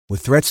With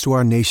threats to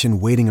our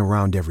nation waiting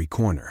around every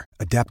corner,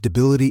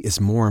 adaptability is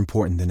more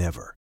important than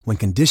ever. When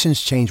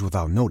conditions change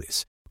without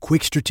notice,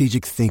 quick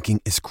strategic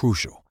thinking is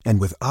crucial.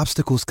 And with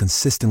obstacles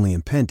consistently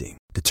impending,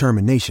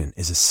 determination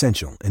is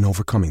essential in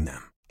overcoming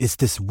them. It's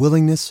this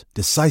willingness,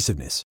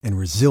 decisiveness, and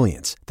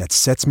resilience that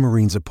sets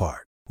Marines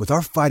apart. With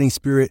our fighting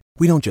spirit,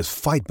 we don't just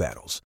fight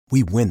battles,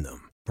 we win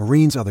them.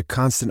 Marines are the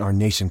constant our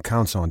nation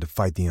counts on to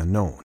fight the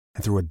unknown.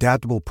 And through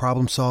adaptable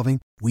problem solving,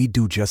 we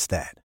do just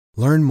that.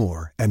 Learn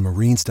more at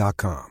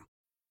marines.com.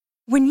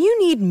 When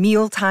you need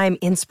mealtime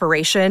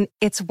inspiration,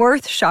 it's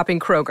worth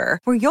shopping Kroger,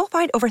 where you'll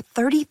find over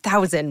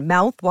 30,000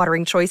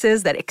 mouth-watering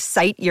choices that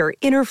excite your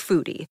inner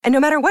foodie. And no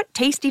matter what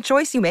tasty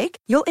choice you make,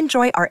 you'll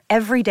enjoy our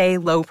everyday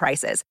low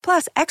prices,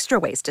 plus extra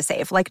ways to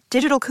save, like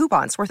digital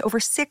coupons worth over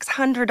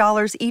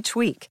 $600 each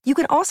week. You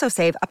can also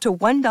save up to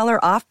 $1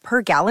 off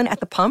per gallon at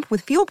the pump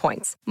with fuel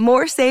points.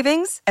 More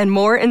savings and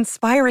more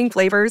inspiring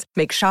flavors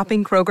make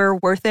shopping Kroger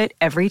worth it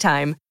every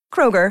time.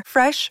 Kroger,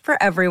 fresh for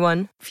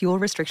everyone. Fuel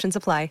restrictions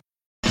apply.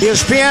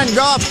 ESPN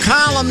golf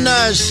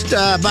columnist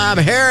Bob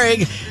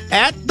Harig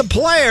at the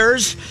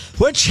Players,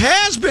 which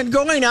has been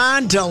going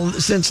on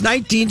since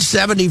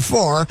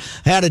 1974.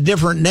 Had a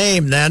different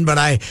name then, but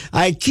I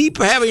keep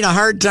having a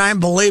hard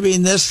time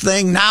believing this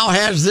thing now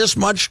has this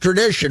much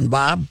tradition,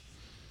 Bob.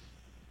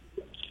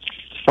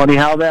 Funny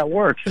how that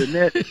works,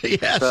 isn't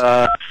it? Yes.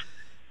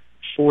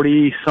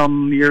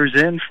 40-some years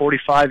in,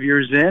 45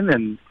 years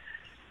in,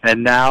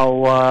 and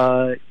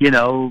now,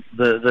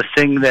 the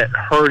thing that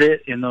hurt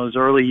it in those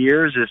early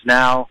years is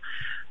now,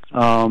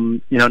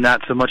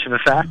 not so much of a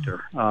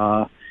factor.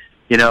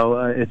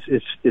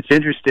 It's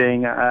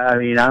interesting. I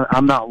mean,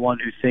 I'm not one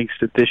who thinks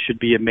that this should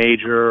be a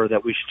major or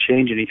that we should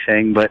change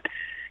anything, but,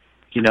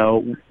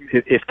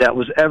 if that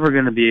was ever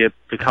going to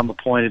become a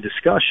point of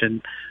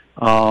discussion,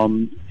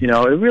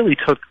 it really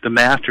took the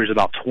Masters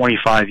about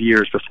 25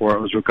 years before it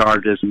was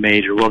regarded as a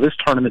major. Well, this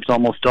tournament's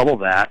almost double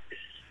that.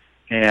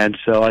 And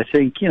so I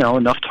think,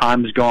 enough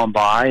time has gone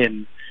by,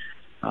 and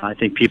I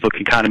think people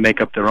can kind of make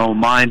up their own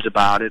minds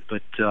about it.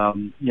 But,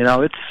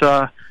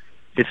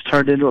 it's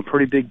turned into a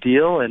pretty big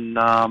deal, and,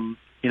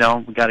 we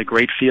got a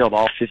great field.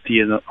 All 50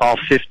 in the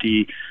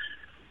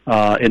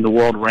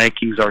world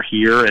rankings are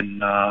here,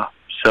 and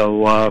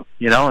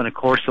and of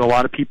course, a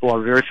lot of people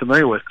are very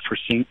familiar with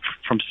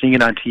from seeing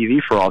it on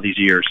TV for all these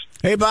years.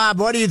 Hey, Bob,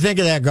 what do you think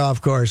of that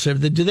golf course? Do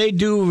they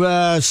do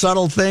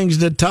subtle things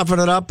to toughen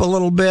it up a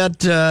little bit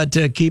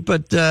to keep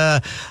it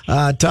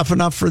tough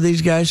enough for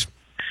these guys?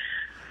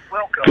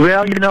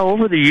 Well,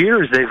 over the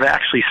years, they've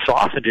actually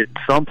softened it in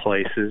some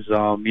places.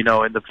 In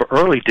the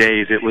early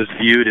days, it was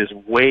viewed as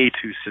way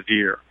too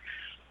severe.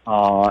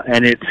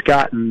 And it's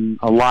gotten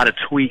a lot of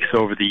tweaks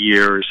over the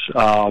years.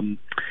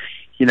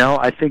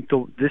 I think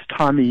this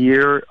time of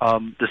year,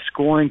 the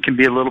scoring can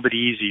be a little bit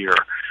easier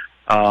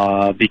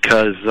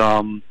because,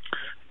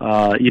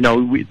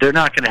 they're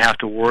not going to have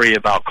to worry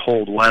about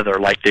cold weather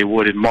like they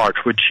would in March,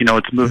 which,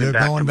 it's moving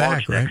back to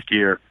March next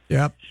year.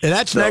 Yep. And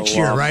that's next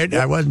year, right?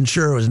 I wasn't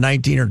sure it was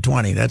 19 or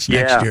 20. That's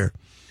next year.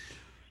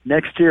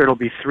 Next year, it'll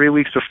be 3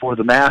 weeks before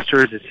the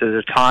Masters. It's at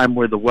a time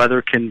where the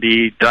weather can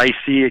be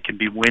dicey. It can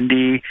be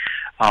windy.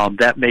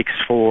 That makes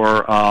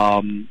for,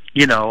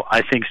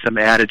 I think some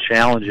added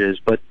challenges.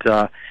 But,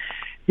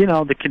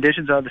 the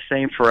conditions are the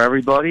same for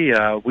everybody.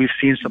 We've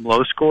seen some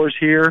low scores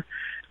here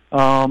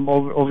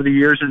over the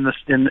years in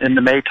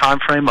the May time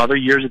frame. Other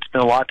years, it's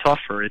been a lot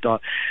tougher. If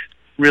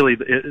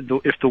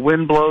the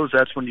wind blows,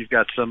 that's when you've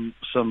got some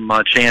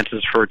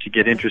chances for it to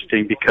get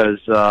interesting because,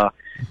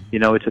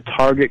 it's a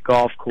target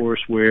golf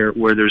course where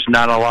there's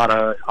not a lot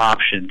of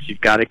options.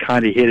 You've got to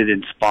kind of hit it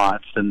in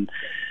spots, and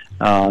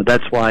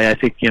that's why I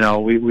think, we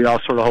all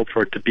sort of hope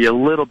for it to be a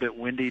little bit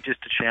windy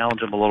just to challenge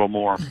them a little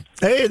more.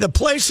 Hey, the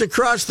place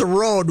across the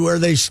road where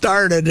they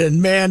started,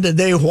 and man, did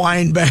they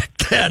whine back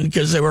then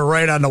because they were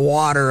right on the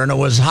water and it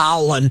was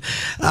howling.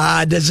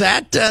 Does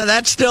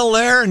that's still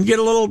there and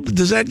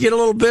does that get a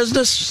little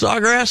business,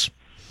 Sawgrass?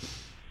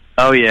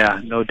 Oh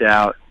yeah, no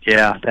doubt.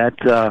 Yeah, that,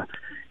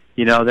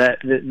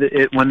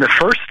 when they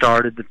first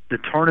started, the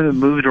tournament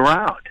moved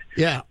around.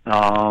 Yeah.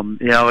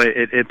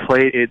 It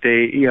played,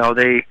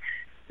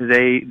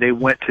 they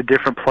went to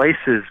different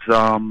places.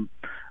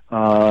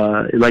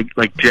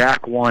 Like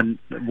Jack won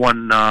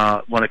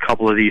a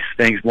couple of these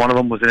things. One of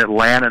them was in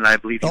Atlanta, and I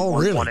believe he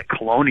won one at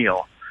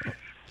Colonial.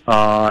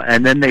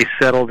 And then they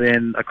settled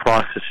in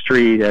across the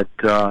street at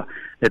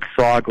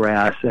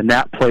Sawgrass, and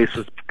that place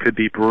could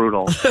be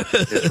brutal.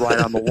 It's right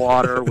on the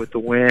water with the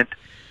wind.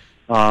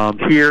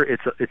 Here,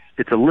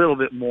 it's a little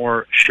bit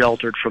more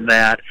sheltered from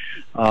that,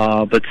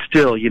 but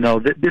still,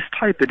 this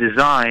type of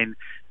design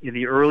in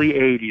the early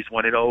 80s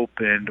when it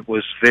opened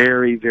was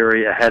very,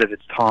 very ahead of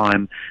its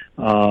time.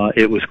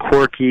 It was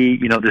quirky,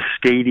 the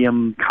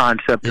stadium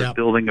concept of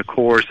building a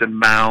course and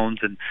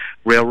mounds and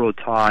railroad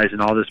ties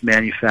and all this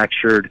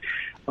manufactured,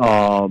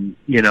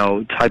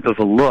 type of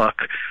a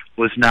look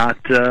was not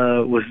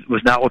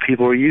what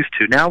people were used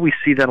to. Now we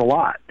see that a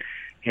lot.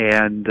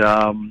 And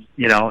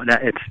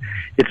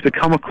it's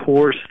become a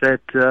course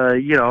that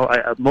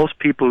most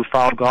people who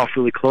follow golf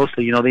really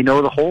closely, they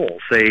know the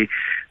holes.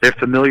 They're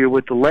familiar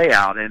with the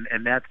layout, and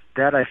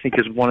that I think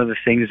is one of the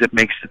things that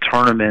makes the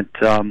tournament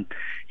a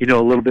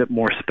little bit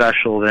more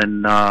special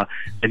than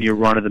your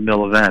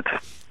run-of-the-mill event.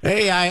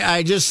 Hey,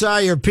 I just saw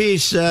your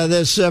piece.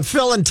 This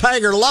Phil and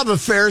Tiger love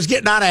affair is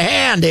getting out of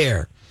hand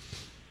here.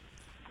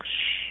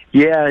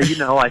 Yeah,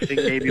 I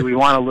think maybe we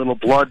want a little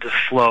blood to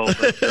flow,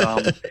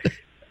 but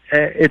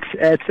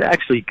it's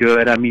actually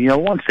good. I mean,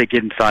 once they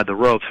get inside the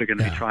ropes, they're going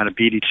to be trying to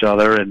beat each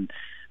other, and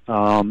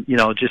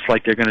just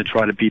like they're going to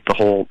try to beat the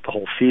whole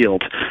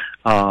field.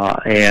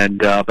 But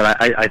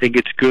I think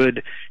it's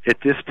good at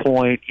this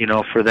point,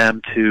 for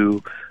them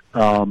to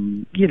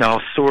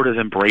sort of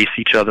embrace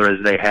each other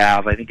as they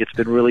have. I think it's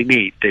been really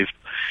neat.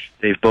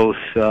 They've both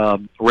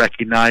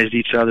recognized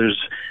each other's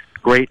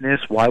greatness.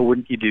 Why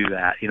wouldn't you do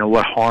that?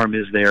 What harm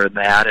is there in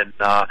that?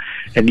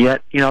 And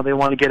yet, they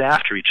want to get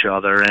after each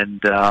other.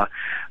 And to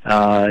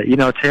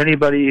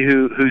anybody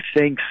who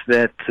thinks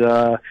that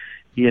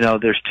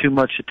there's too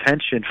much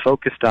attention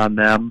focused on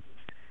them,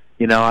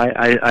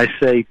 I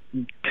say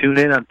tune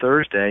in on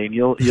Thursday and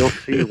you'll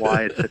see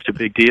why it's such a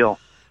big deal.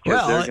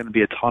 Because there are going to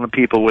be a ton of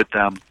people with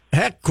them.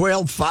 Heck,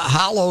 Quail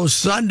Hollow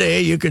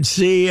Sunday, you could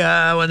see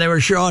when they were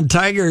showing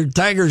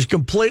Tiger's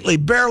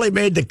barely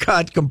made the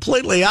cut,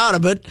 completely out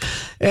of it,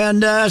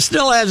 and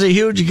still has a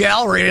huge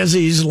gallery as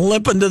he's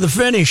limping to the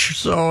finish.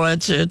 So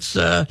it's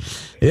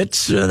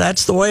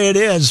that's the way it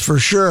is for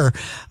sure.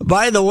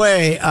 By the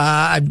way,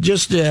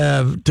 just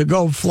to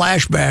go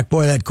flashback,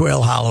 boy, that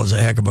Quail Hollow is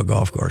a heck of a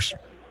golf course.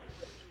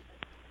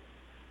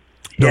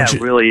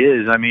 It really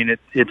is. I mean,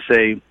 it's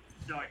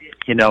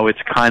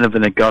kind of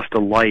an Augusta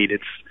light.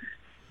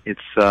 It's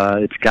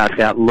got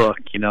that look,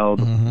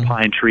 the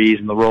pine trees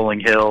and the rolling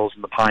hills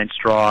and the pine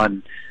straw,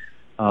 and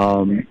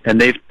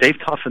they've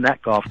toughened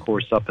that golf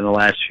course up in the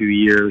last few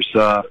years.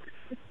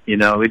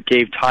 It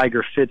gave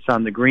Tiger fits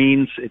on the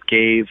greens. It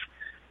gave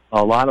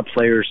a lot of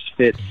players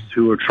fits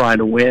who are trying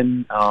to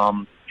win.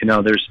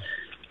 There's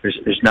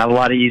not a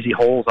lot of easy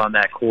holes on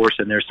that course,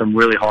 and there's some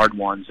really hard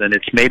ones, and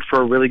it's made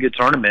for a really good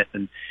tournament.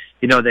 And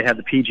they had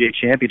the PGA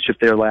Championship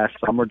there last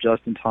summer.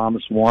 Justin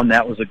Thomas won.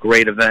 That was a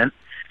great event.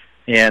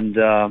 And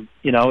that's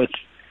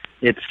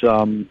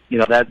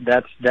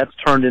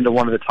turned into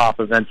one of the top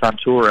events on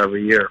tour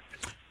every year.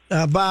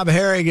 Bob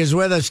Harig is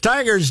with us.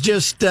 Tiger's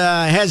just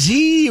has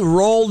he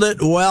rolled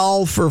it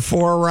well for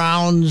 4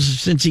 rounds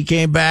since he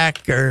came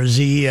back, or is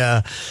he?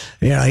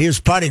 His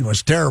putting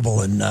was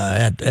terrible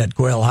at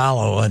Quail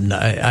Hollow, and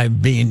I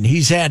mean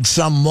he's had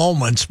some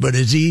moments, but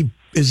is he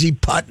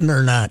putting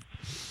or not?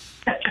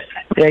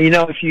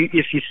 Yeah,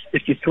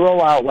 if you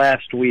throw out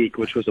last week,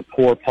 which was a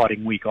poor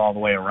putting week all the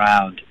way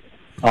around.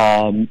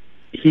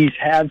 He's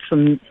had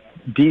some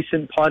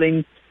decent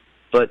putting,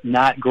 but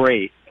not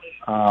great.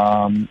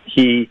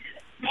 He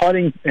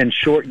putting and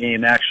short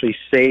game actually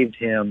saved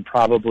him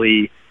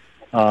probably.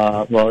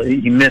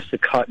 He missed the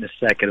cut in the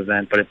second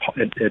event, but at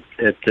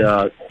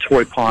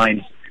Torrey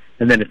Pines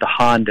and then at the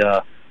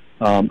Honda,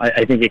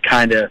 I think it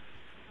kind of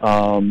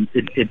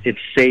it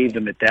saved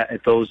him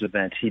at those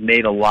events. He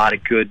made a lot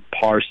of good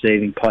par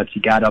saving putts. He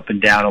got up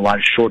and down. A lot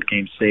of short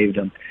game saved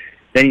him.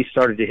 Then he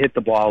started to hit the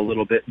ball a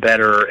little bit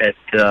better at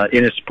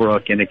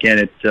Innisbrook and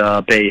again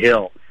at Bay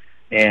Hill,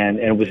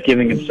 and was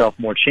giving himself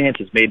more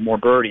chances, made more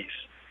birdies,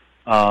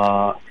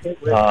 but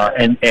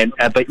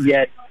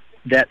yet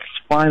that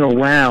final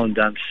round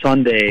on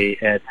Sunday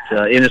at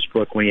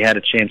Innisbrook when he had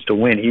a chance to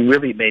win, he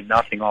really made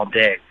nothing all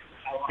day.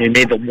 He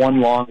made the one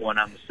long one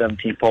on the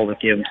 17th hole that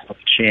gave himself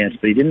a chance,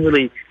 but he didn't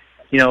really,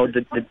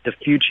 the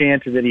few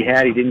chances that he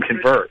had, he didn't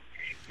convert.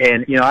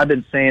 And, I've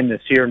been saying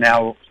this here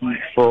now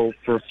for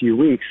a few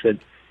weeks that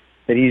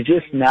he's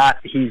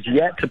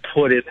yet to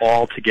put it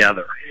all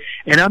together.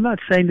 And I'm not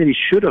saying that he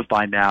should have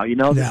by now.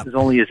 This is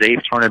only his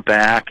 8th tournament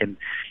back. And,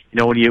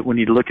 when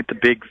you look at the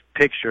big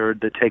picture,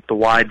 to take the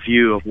wide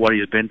view of what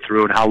he's been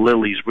through and how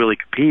little he's really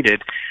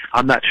competed,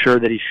 I'm not sure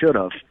that he should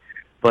have.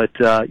 But,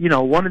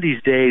 one of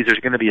these days there's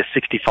going to be a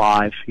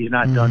 65. He's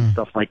not done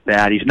stuff like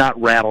that. He's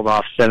not rattled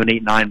off 7,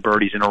 8, 9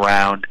 birdies in a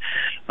round.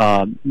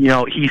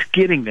 He's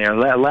getting there.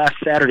 Last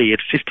Saturday he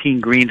had 15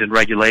 greens in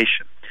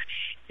regulation.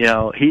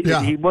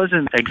 He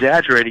wasn't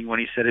exaggerating when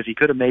he said if he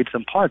could have made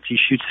some putts, he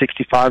shoots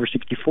 65 or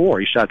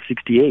 64. He shot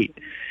 68.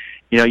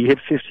 You hit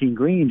 15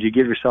 greens, you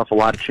give yourself a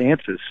lot of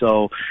chances.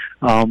 So,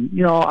 I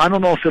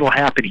don't know if it'll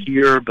happen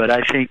here, but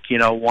I think,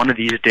 one of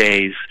these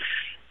days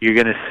you're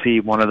going to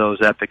see one of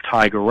those epic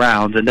Tiger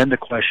rounds. And then the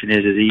question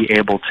is he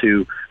able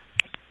to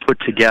put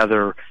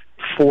together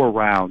 4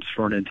 rounds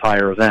for an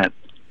entire event?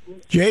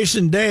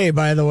 Jason Day,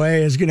 by the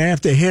way, is going to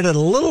have to hit it a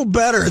little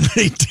better than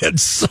he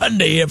did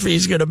Sunday if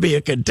he's going to be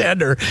a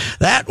contender.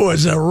 That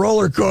was a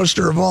roller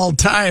coaster of all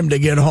time to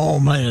get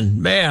home.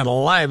 And man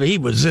alive, he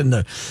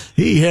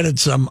hit it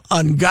some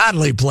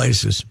ungodly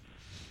places.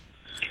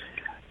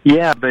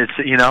 Yeah, but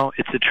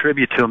it's a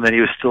tribute to him that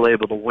he was still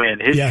able to win.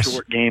 His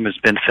short game has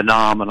been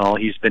phenomenal.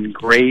 He's been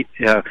great.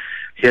 He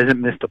hasn't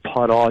missed a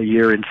putt all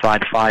year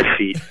inside 5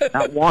 feet.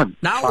 Not one.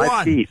 Not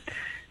 5 feet.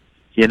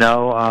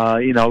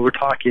 We're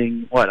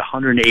talking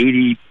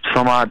 180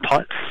 some odd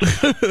putts.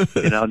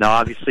 Now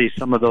obviously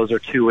some of those are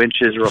 2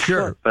 inches or a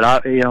foot,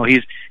 but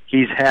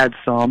he's had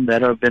some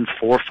that have been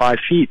 4 or 5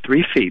 feet,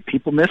 3 feet.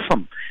 People miss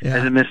them. Yeah.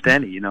 Hasn't missed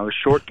any. His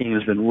short game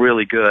has been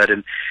really good,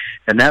 and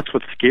that's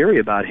what's scary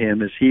about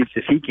him is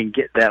if he can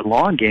get that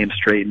long game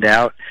straightened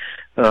out,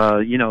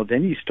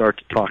 then you start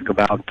to talk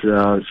about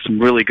some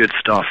really good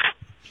stuff.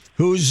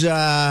 Who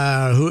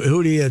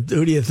do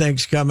you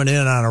think's coming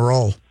in on a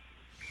roll?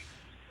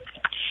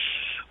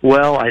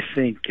 Well, I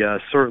think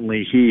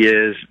certainly he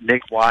is.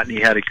 Nick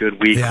Watney had a good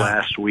week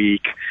last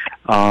week.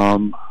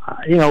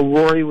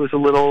 Rory was a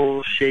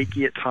little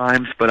shaky at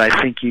times, but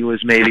I think he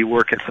was maybe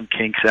working some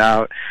kinks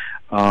out.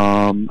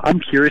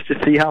 I'm curious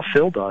to see how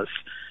Phil does.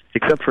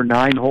 Except for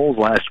 9 holes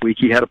last week,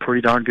 he had a pretty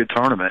darn good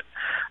tournament.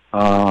 He's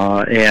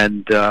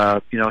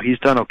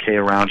done okay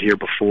around here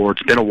before.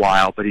 It's been a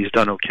while, but he's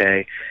done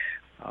okay.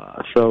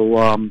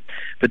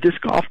 But this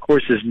golf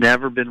course has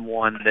never been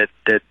one that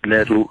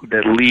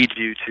leads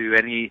you to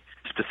any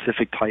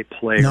specific type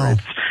player. No.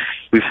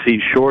 We've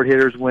seen short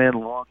hitters win,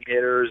 long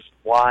hitters,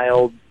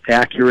 wild,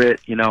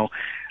 accurate.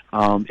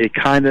 It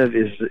kind of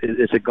is.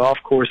 It's a golf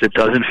course that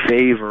doesn't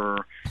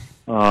favor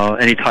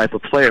any type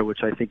of player,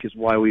 which I think is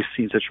why we've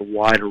seen such a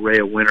wide array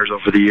of winners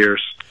over the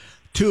years.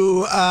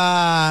 To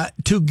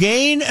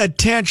gain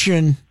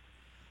attention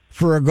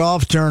for a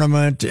golf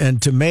tournament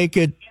and to make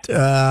it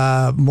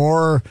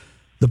the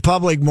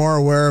public more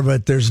aware of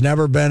it, there's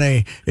never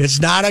been it's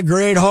not a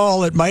great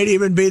hole. It might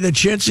even be the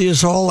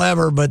chintziest hole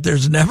ever, but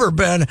there's never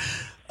been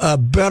a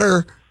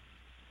better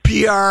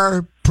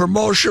PR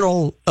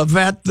promotional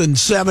event than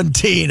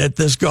 17 at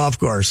this golf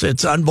course.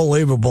 It's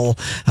unbelievable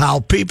how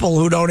people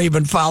who don't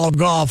even follow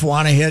golf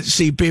want to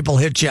see people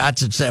hit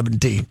shots at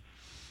 17.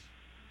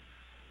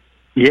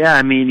 Yeah,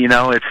 I mean,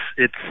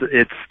 it's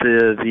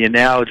the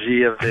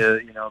analogy of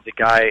the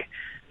guy,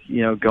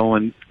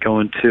 going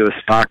to a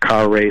stock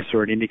car race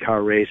or an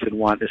IndyCar race and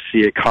wanting to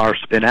see a car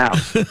spin out.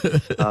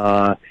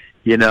 I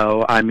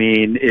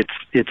mean,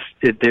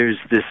 there's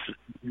this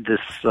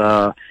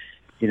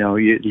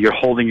you're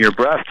holding your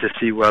breath to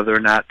see whether or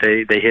not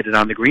they hit it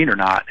on the green or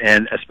not,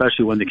 and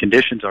especially when the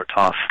conditions are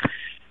tough.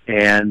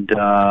 And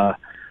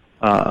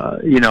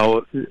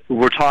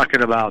we're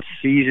talking about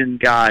seasoned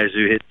guys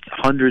who hit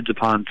hundreds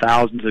upon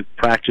thousands of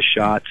practice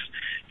shots,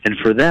 and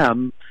for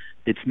them,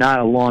 it's not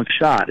a long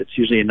shot. It's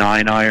usually a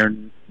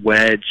 9-iron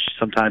wedge.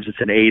 Sometimes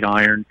it's an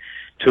 8-iron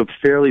to a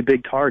fairly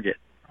big target.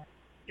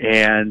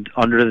 And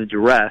under the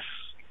duress,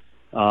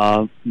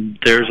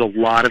 there's a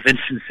lot of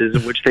instances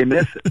in which they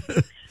miss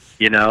it.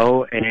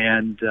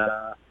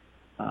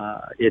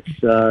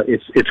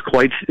 It's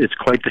quite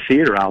the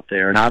theater out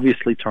there, and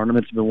obviously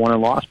tournaments have been won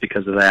and lost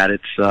because of that.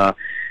 It's I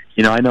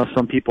know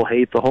some people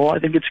hate the hole. I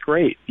think it's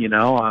great,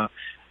 and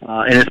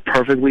it's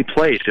perfectly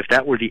placed. If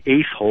that were the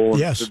 8th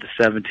hole instead of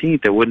the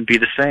 17th, it wouldn't be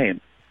the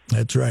same.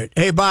 That's right.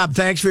 Hey, Bob,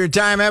 thanks for your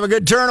time. Have a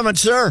good tournament,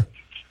 sir.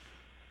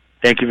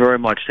 Thank you very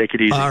much. Take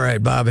it easy. All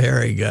right, Bob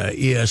Herrig,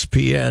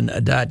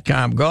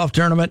 ESPN.com. Golf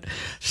tournament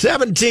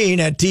 17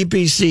 at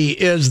TPC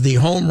is the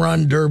home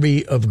run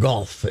derby of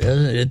golf.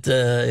 It's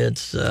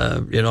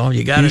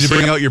you got to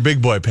bring out your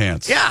big boy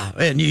pants. Yeah,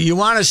 and you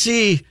want to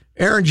see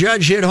Aaron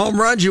Judge hit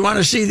home runs. You want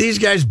to see these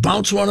guys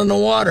bounce one in the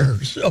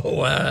water. So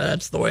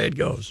that's the way it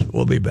goes.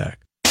 We'll be back.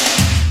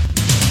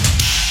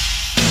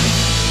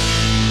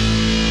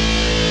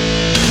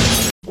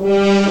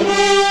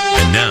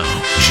 And now,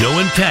 Joe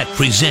and Pat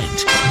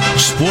present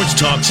Sports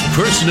Talk's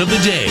Person of the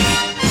Day.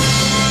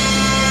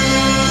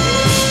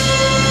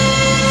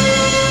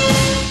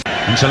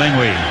 And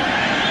Selingwe.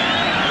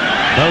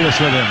 Bolus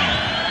with him.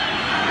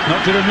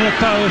 Not to the near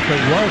post, but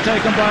well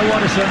taken by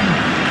Watterson.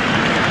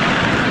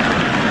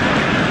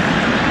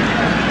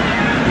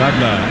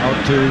 Ladler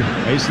out to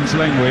Asen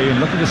Selingwe, and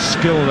look at the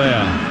skill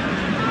there.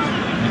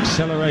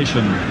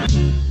 Acceleration.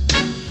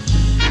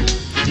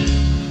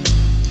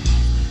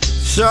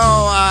 So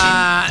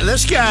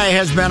this guy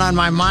has been on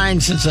my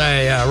mind since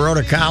I wrote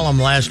a column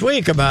last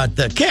week about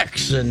the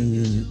kicks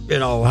and,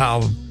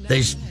 how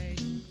they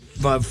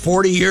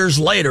 40 years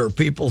later,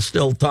 people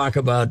still talk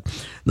about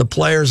the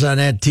players on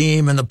that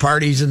team and the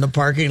parties in the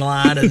parking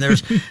lot. And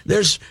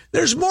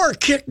there's more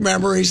kick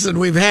memories than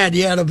we've had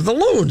yet of the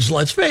Loons,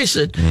 let's face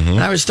it. Mm-hmm.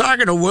 I was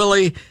talking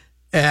to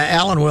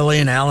Alan Willie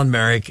and Alan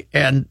Merrick,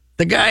 and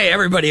the guy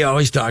everybody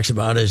always talks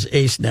about is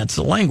Ace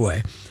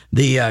Netzelingwe,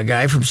 the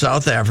guy from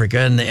South Africa.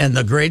 And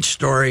the great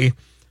story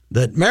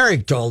that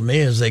Merrick told me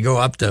is they go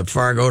up to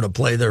Fargo to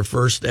play their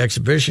first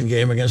exhibition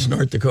game against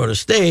North Dakota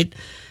State,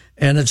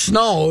 and it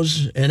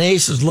snows, and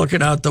Ace is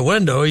looking out the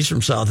window. He's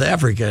from South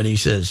Africa, and he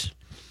says,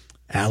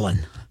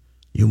 "Alan,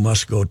 you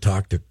must go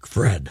talk to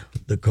Fred,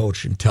 the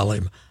coach, and tell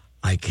him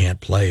I can't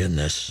play in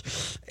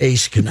this.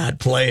 Ace cannot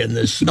play in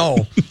this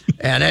snow."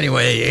 And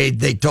anyway,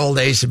 they told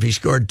Ace if he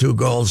scored 2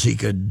 goals, he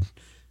could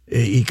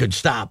he could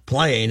stop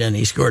playing, and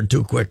he scored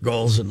 2 quick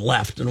goals and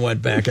left and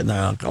went back in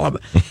the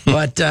club.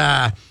 But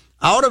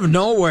out of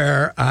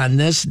nowhere on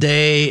this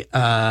day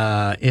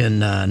in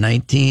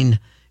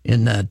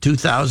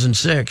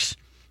 2006,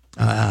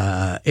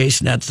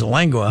 Ace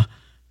Netzelengwa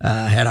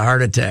had a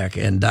heart attack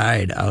and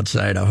died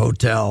outside a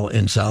hotel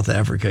in South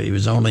Africa. He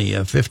was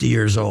only 50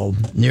 years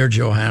old, near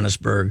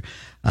Johannesburg.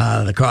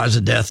 The cause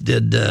of death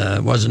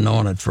wasn't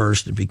known at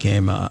first. It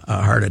became a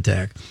heart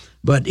attack.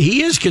 But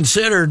he is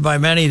considered by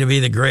many to be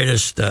the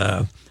greatest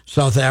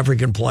South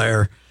African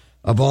player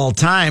of all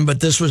time, but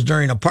this was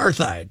during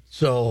apartheid.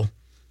 So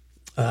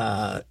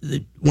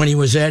when he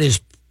was at his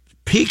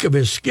peak of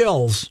his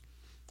skills,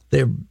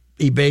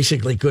 he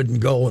basically couldn't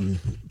go and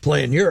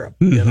play in Europe.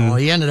 Mm-hmm.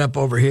 He ended up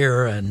over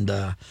here, and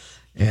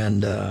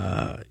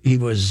he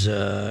was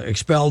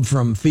expelled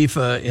from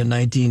FIFA in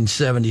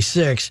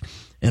 1976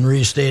 and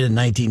reinstated in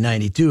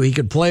 1992. He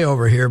could play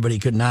over here, but he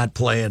could not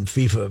play in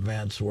FIFA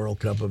events, World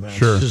Cup events.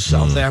 Sure.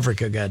 South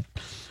Africa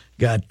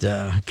got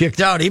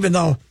kicked out, even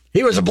though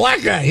he was a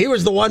black guy. He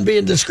was the one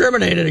being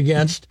discriminated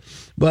against,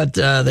 but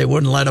they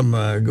wouldn't let him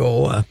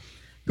go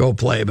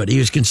play. But he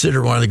was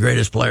considered one of the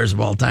greatest players of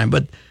all time.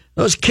 But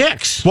those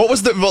kicks. What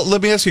was well,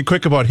 let me ask you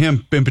quick about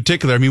him in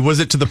particular. I mean, was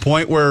it to the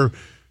point where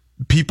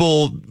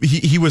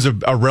he was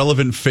a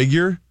relevant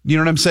figure? You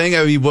know what I'm saying?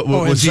 I mean,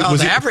 in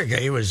South Africa,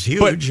 he was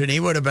huge, and he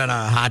would have been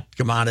a hot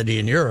commodity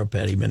in Europe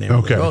had he been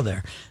able to go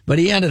there. But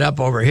he ended up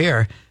over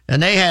here,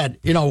 and they had,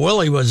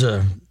 Willie was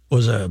a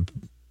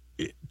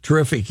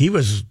terrific. He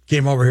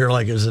came over here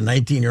like as a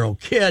 19-year-old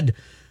kid,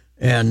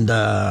 and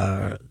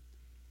there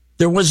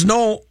was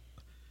no.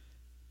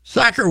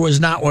 Soccer was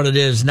not what it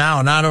is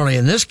now, not only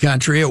in this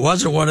country, it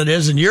wasn't what it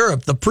is in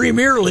Europe. The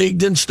Premier League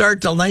didn't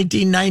start till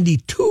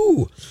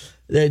 1992.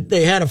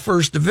 They had a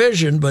first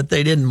division, but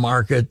they didn't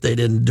market. They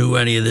didn't do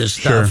any of this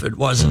stuff. Sure. It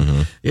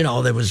wasn't,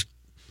 there was,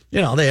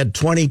 they had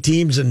 20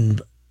 teams in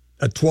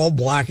a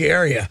 12-block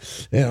area.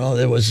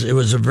 It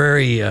was a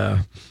very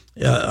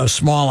a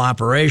small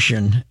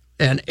operation.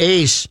 And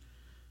Ace,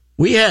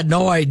 we had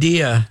no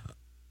idea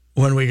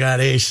when we got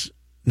Ace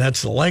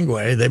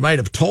Netzelengwa. They might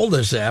have told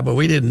us that, but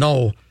we didn't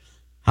know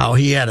how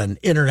he had an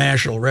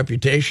international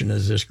reputation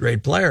as this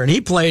great player. And he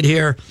played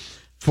here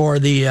for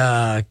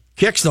the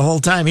Kicks the whole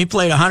time. He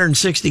played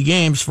 160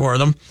 games for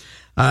them.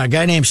 A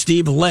guy named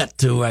Steve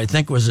Litt, who I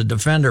think was a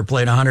defender,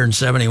 played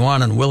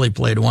 171, and Willie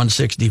played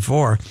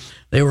 164.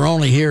 They were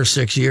only here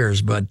 6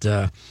 years, but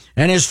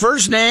and his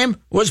first name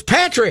was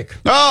Patrick.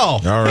 Oh,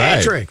 all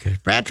right.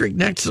 Patrick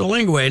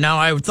Netzelengwa. Now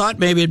I thought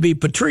maybe it'd be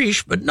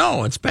Patrice, but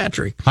no, it's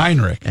Patrick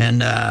Heinrich.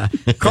 And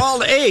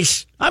called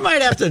Ace. I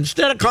might have to,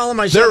 instead of calling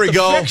myself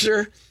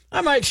Fixer,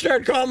 I might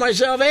start calling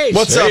myself Ace.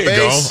 What's up,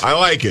 Ace? I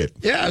like it.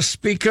 Yes,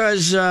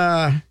 because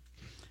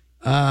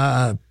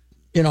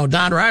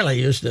Don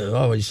Riley used to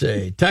always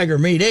say, Tiger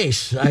meet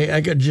Ace.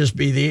 I could just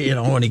be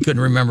when he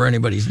couldn't remember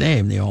anybody's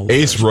name. The old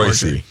Ace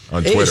Royce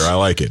on Twitter. Ace. I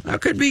like it.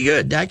 That could be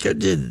good. I could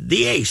do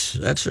the Ace.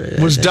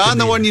 Was Don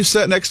the one you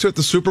sat next to at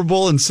the Super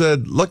Bowl and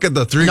said, look at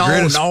the three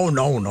greatest?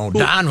 No.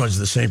 Don was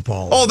the St.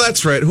 Paul. Oh,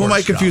 that's right. Who am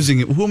I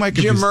confusing?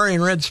 Jim Murray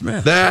and Red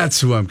Smith. That's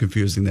who I'm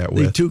confusing that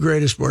with. The two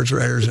greatest sports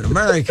writers in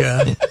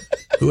America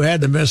who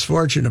had the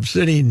misfortune of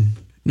sitting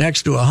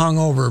next to a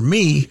hungover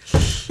me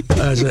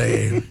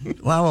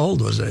how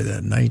old was I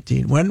then?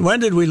 19. When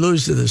did we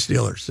lose to the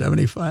Steelers?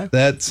 75?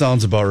 That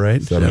sounds about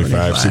right.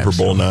 75, Super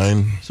Bowl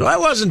 9. So I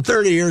wasn't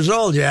 30 years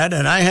old yet,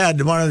 and I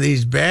had one of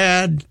these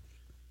bad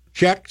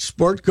check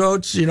sport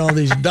coats,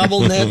 these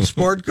double knit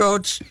sport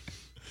coats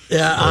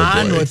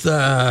on with,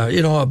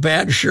 a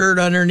bad shirt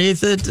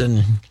underneath it,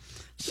 and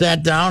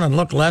sat down and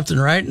looked left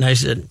and right, and I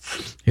said,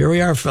 here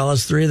we are,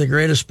 fellas, 3 of the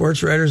greatest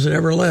sports writers that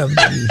ever lived.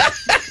 And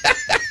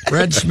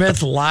Red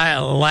Smith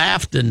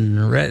laughed,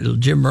 and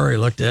Jim Murray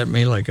looked at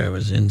me like I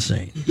was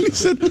insane. He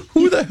said,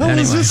 who the hell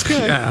is this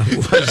guy? Yeah, who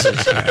was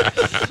this guy?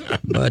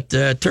 But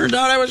turned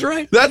out I was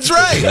right. That's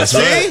right. That's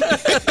See?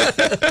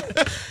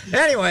 right.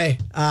 Anyway,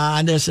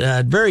 on this,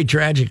 very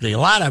tragically, a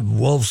lot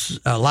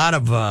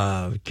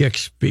of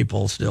Kicks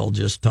people still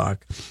just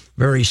talk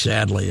very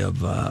sadly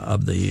of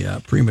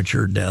the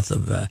premature death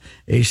of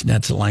Ace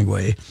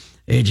Netzelengwa,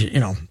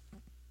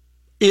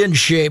 in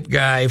shape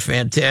guy,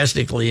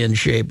 fantastically in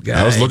shape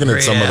guy. I was looking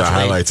at some of the athlete.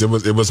 highlights.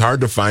 It was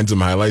hard to find some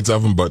highlights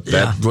of him, but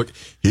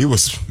he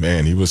was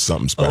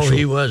something special. Oh,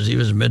 he was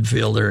a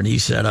midfielder, and he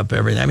set up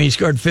everything. I mean, he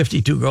scored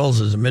 52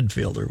 goals as a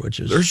midfielder, which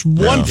is. There's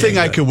one thing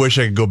I could wish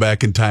I could go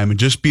back in time and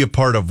just be a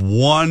part of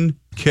one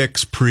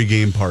Kicks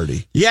pregame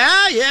party.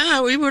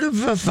 Yeah, we would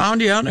have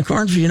found you out in a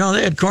cornfield.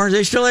 They had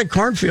they still had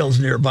cornfields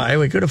nearby.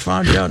 We could have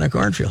found you out in a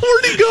cornfield.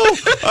 Where'd he go?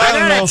 I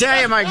gotta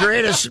tell you my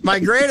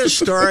greatest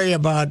story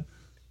about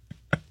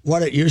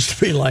what it used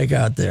to be like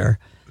out there.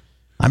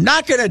 I'm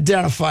not going to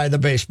identify the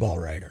baseball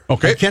writer.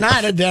 Okay. I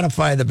cannot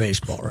identify the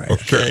baseball writer.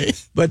 Okay.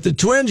 But the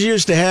Twins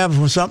used to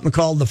have something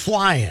called the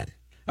fly-in.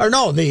 Or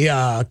no,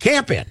 the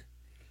camp-in.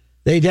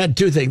 They had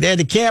two things. They had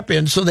the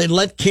camp-in, so they'd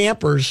let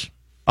campers.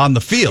 On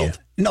the field?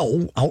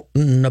 No, out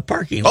in the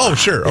parking lot. Oh,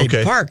 sure. Okay.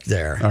 They'd park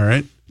there. All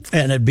right.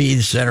 And it'd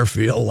be center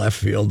field, left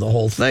field, the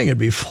whole thing. It'd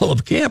be full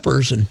of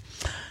campers. And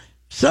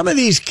some of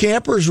these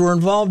campers were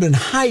involved in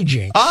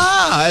hijinks.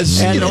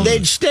 And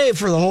they'd stay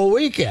for the whole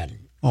weekend.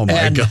 Oh,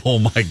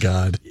 my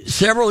God.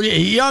 Several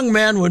young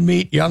men would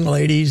meet young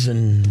ladies,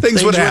 and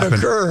things would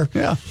occur.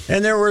 Yeah.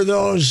 And there were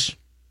those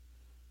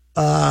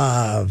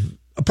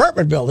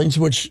apartment buildings,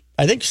 which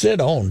I think Sid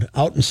owned,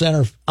 out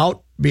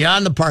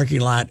beyond the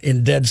parking lot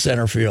in dead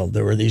center field.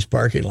 There were these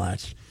parking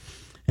lots.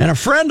 And a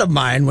friend of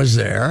mine was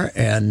there,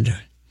 and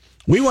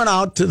we went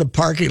out to the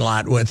parking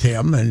lot with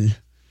him, and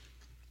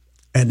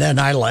then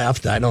I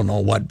left. I don't know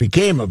what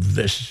became of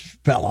this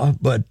fella,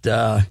 but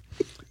the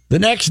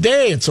next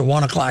day it's a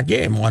 1 o'clock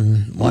game,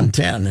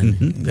 1:10,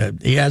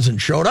 and he hasn't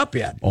showed up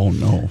yet. Oh,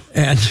 no.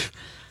 And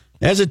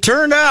as it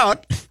turned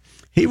out,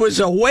 he was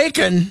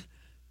awakened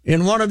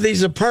in one of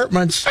these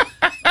apartments,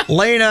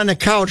 laying on the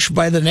couch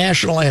by the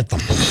national anthem.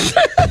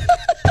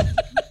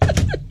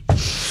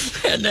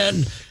 And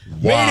then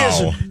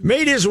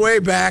made his way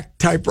back,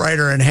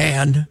 typewriter in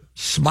hand,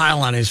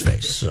 smile on his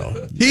face.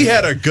 So he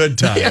had a good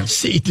time.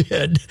 Yes, he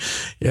did.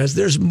 Yes,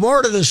 there's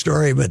more to the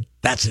story, but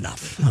that's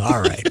enough.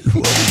 All right.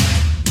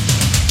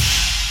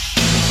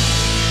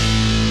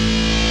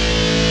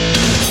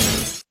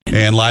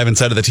 And live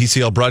inside of the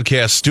TCL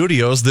broadcast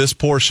studios, this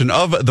portion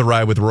of The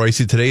Ride with Royce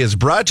today is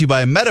brought to you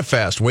by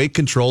Medifast Weight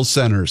Control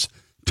Centers.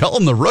 Tell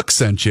them the Rook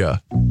sent you.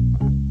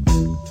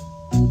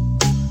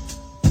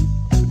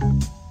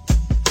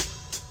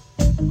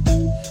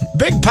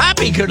 Big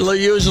Poppy could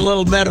use a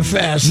little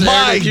Medifast.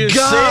 My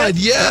God,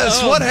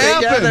 yes. What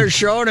happened? Yeah, they're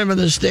showing him in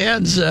the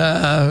stands,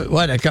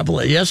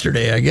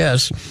 yesterday, I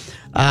guess.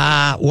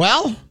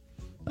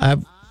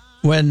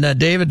 When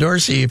David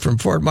Dorsey from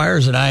Fort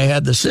Myers and I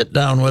had the sit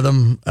down with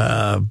him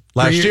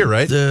last year,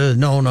 right?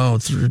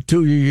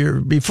 2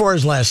 years before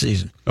his last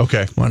season.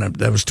 Okay,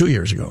 that was 2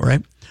 years ago,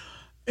 right?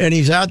 And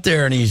he's out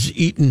there and he's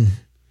eating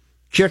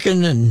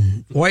chicken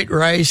and white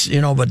rice,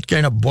 but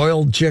kind of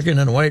boiled chicken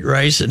and white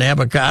rice and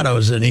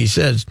avocados. And he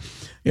says,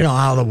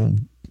 how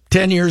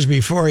 10 years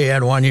before he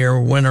had 1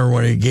 year winter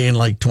when he gained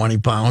like 20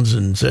 pounds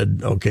and said,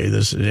 okay,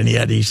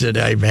 he said,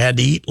 I've had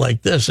to eat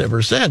like this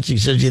ever since. He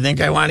says, you think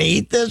I want to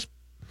eat this?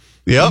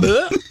 Yep.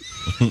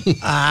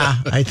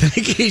 I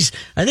think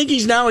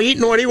he's now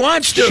eating what he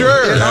wants to.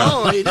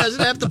 Sure. He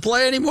doesn't have to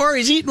play anymore.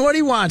 He's eating what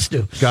he wants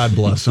to. God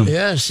bless him.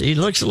 Yes, he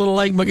looks a little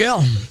like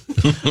Miguel.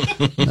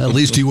 At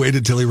least he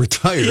waited till he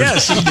retired.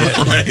 Yes, he did.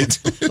 Right.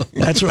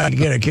 That's why I'd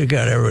get a kick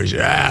out of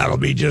everybody. It'll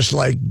be just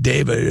like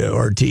David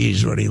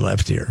Ortiz when he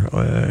left here.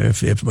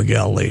 If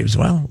Miguel leaves,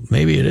 well,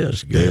 maybe it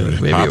is.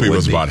 Maybe Poppy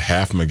was be. about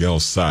half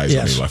Miguel's size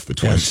when he left the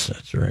Twins. Yes,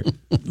 that's right.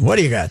 What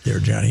do you got there,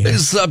 Johnny?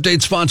 This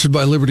update sponsored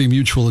by Liberty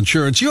Mutual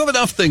Insurance. You have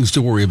enough things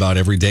to worry about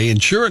every day.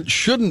 Insurance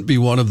shouldn't be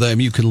one of them.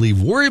 You can leave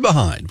worry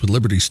behind when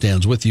Liberty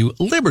stands with you.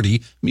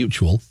 Liberty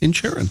Mutual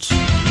Insurance.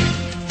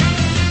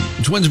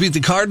 The Twins beat the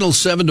Cardinals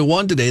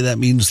 7-1 today. That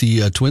means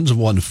the Twins have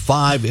won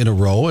 5 in a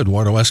row.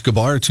 Eduardo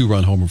Escobar, a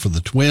 2-run homer for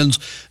the Twins.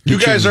 You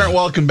guys aren't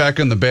welcome back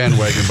on the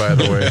bandwagon, by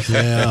the way.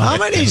 Yeah. How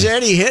many's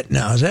Eddie hit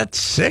now? Is that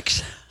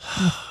 6?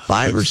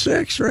 5 or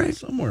 6, right?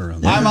 Somewhere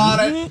around there. I'm on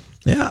it.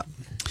 Yeah.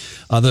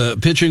 The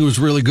pitching was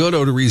really good.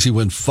 Odorizzi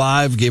went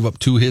 5, gave up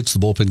 2 hits. The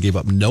bullpen gave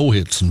up no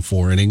hits in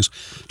 4 innings.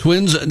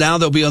 Twins, now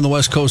they'll be on the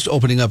West Coast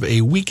opening up a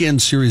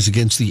weekend series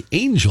against the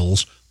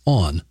Angels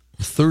on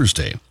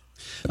Thursday.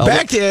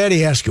 Back to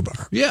Eddie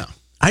Escobar. Yeah.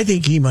 I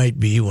think he might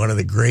be one of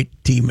the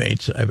great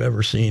teammates I've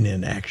ever seen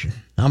in action.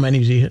 How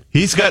many's he hit?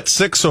 He's got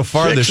 6 so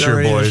far 6 this year,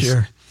 already boys. this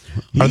year.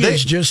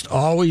 He's just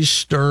always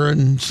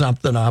stirring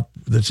something up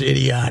that's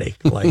idiotic,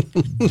 like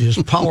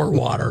just power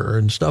water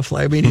and stuff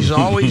like that. I mean, he's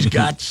always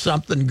got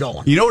something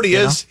going. You know what he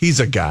is? He's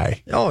a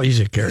guy. Oh, he's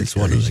a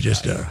character. He's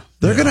just a...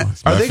 Are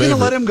they going to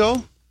let him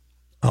go?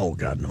 Oh,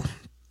 God, no.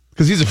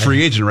 Because he's a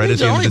free agent right at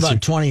the end of the season.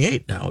 He's only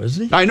about 28 now,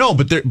 isn't he? I know,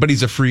 but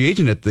he's a free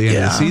agent at the end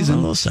of the season.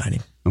 Well, they'll sign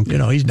him.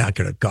 Okay. He's not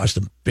going to cost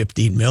them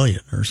 $15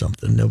 million or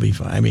something. They'll be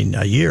fine. I mean,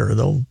 a year.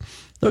 They'll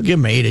give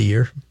him $8 a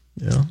year.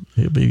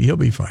 He'll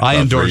be fine. I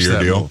endorse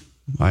that deal.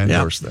 I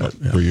endorse that.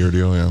 Yeah. 3-year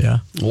deal, yeah.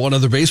 One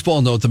other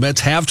baseball note, the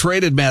Mets have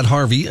traded Matt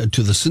Harvey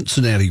to the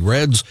Cincinnati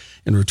Reds.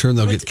 In return,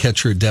 they'll get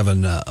catcher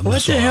Devin Masako.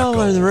 What the hell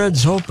are the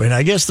Reds hoping?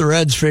 I guess the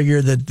Reds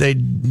figure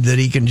that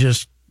he can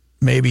just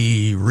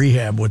maybe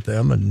rehab with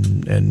them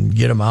and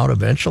get him out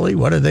eventually.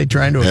 What are they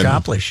trying to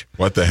accomplish?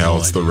 What the hell?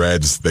 It's the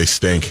Reds. They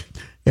stink.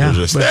 Yeah,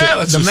 just,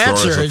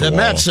 the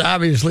Mets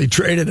obviously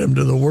traded him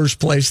to the worst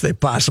place they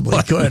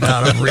possibly could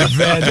out of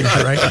revenge,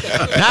 right?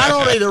 Not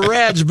only the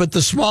Reds, but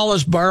the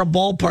smallest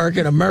ballpark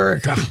in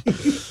America.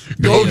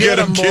 Go get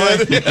him,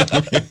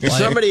 boy.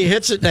 Somebody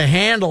hits it in the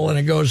handle and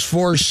it goes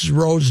 4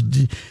 rows.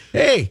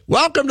 Hey,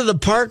 welcome to the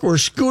park where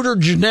Scooter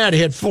Gennett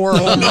hit 4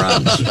 home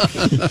runs.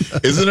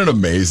 Isn't it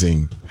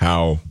amazing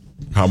how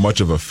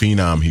much of a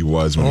phenom he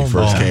was when he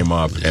first came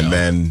up, and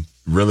then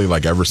really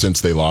like ever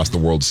since they lost the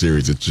World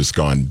Series, it's just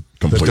gone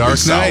completely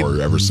sour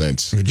ever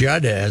since.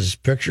 Judd has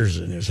pictures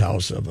in his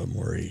house of him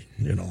where he,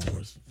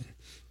 was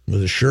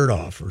with his shirt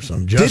off or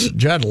something.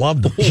 Judd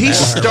loved him. He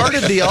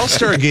started the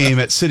All-Star game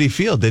at Citi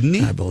Field, didn't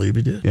he? I believe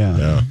he did.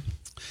 Yeah.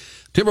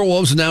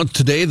 Timberwolves announced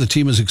today the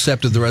team has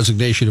accepted the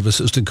resignation of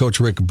assistant coach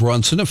Rick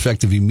Brunson,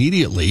 effective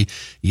immediately.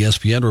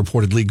 ESPN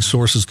reported league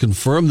sources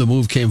confirmed the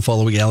move came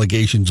following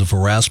allegations of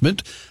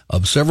harassment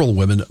of several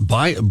women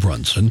by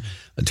Brunson.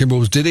 The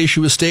Timberwolves did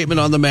issue a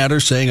statement on the matter,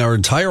 saying our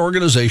entire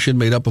organization,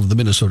 made up of the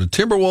Minnesota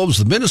Timberwolves,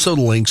 the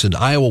Minnesota Lynx, and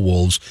Iowa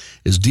Wolves,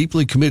 is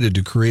deeply committed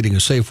to creating a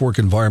safe work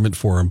environment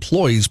for our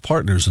employees,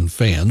 partners, and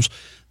fans.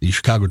 The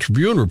Chicago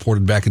Tribune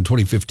reported back in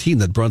 2015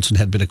 that Brunson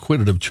had been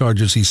acquitted of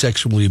charges he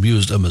sexually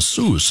abused a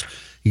masseuse.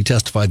 He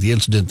testified the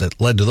incident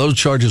that led to those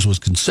charges was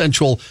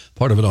consensual,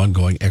 part of an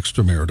ongoing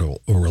extramarital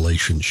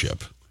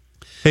relationship.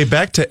 Hey,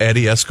 back to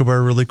Eddie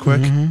Escobar really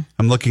quick.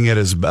 I'm looking at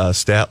his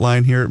stat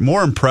line here.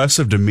 More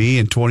impressive to me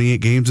in 28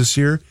 games this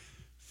year,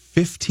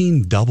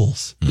 15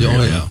 doubles.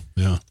 Oh,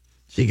 yeah.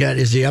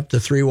 Is he up to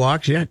 3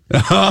 walks yet?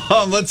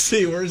 Let's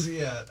see. Where's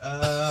he at?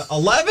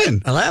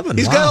 11. 11.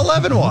 He's got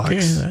 11 walks. Okay,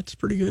 that's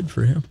pretty good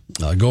for him.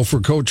 Gopher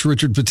coach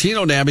Richard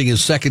Pitino nabbing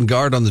his second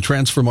guard on the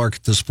transfer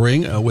market this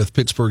spring, with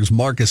Pittsburgh's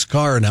Marcus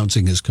Carr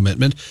announcing his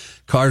commitment.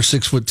 Carr's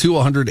 6'2",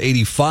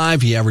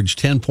 185. He averaged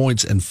 10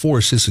 points and 4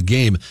 assists a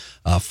game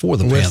for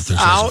the Panthers.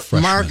 Without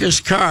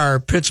Marcus Carr,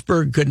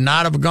 Pittsburgh could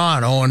not have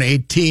gone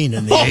 0-18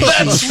 in the 18.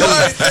 That's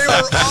right. They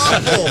were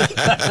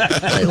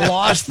awful. They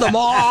lost them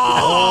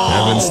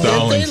all. Evan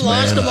Stallings,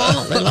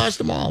 They lost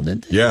them all,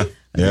 didn't they? Yeah.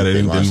 Yeah, they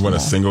didn't win a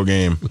single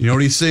game. You know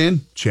what he's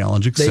saying?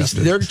 Challenge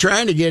accepted. They're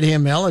trying to get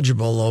him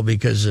eligible, though,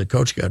 because the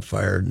coach got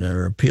fired, and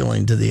they're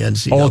appealing to the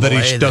NCAA. Oh, that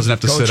he doesn't have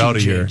to sit out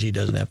a year. He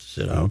doesn't have to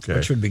sit out, okay.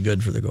 Which would be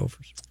good for the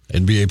Gophers.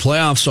 NBA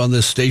playoffs on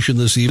this station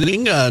this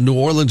evening. New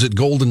Orleans at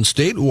Golden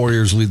State.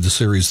 Warriors lead the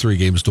series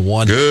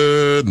 3-1.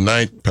 Good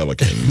night,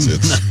 Pelicans.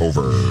 It's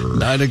over.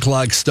 9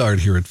 o'clock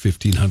start here at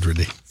 1500.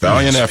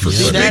 Valiant effort.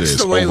 See, that's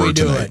the way we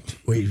do tonight.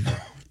 it.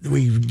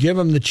 We give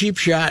them the cheap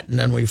shot, and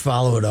then we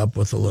follow it up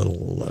with a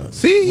little a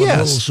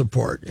little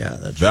support. Yeah,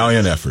 that's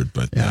valiant effort,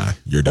 but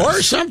you're done.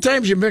 Or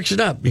sometimes you mix it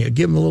up. You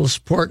give them a little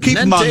support. Keep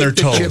and them then on their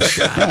take the chip toes.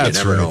 shot.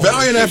 That's right.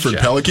 Valiant effort,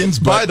 Pelicans.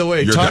 By the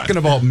way, talking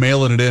about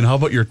mailing it in, how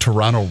about your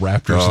Toronto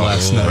Raptors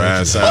last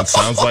night?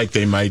 Sounds like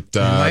they might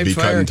be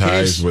cutting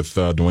ties with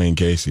Dwayne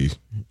Casey.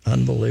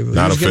 Unbelievable.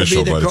 Not He's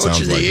official, be the but it coach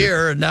sounds of the like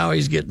year, and now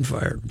he's getting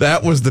fired.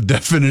 That was the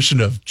definition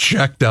of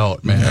checked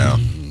out, man. Yeah.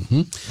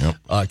 Yep.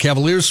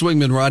 Cavaliers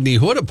swingman Rodney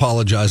Hood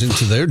apologizing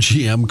to their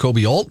GM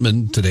Kobe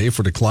Altman today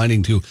for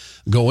declining to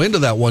go into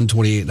that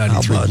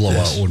 128-93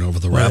 blowout win over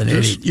the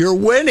Raptors. You're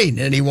winning,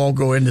 and he won't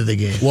go into the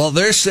game. Well,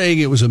 they're saying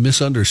it was a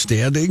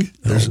misunderstanding.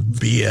 There's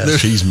BS.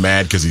 He's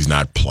mad because he's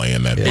not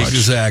playing that much.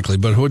 Exactly,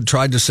 but Hood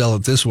tried to sell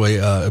it this way,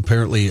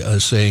 apparently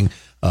saying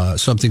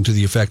something to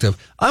the effect of,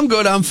 I'm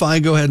good, I'm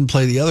fine, go ahead and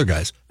play the other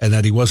guys. And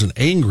that he wasn't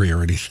angry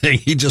or anything.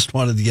 He just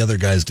wanted the other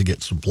guys to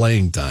get some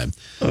playing time.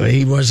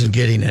 He wasn't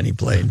getting any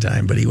playing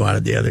time, but he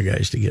wanted the other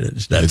guys to get it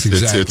instead.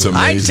 It's amazing.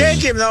 I'd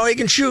take him, though. He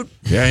can shoot.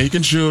 Yeah, he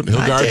can shoot. He'll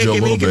guard you a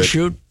little He bit. can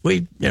shoot.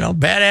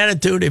 Bad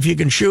attitude. If you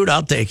can shoot,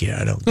 I'll take you.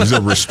 He's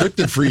a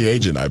restricted free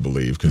agent, I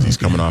believe, because he's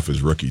coming off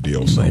his rookie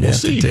deal. So might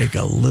have to take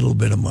a little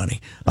bit of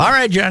money. All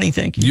right, Johnny,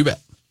 thank you. You bet.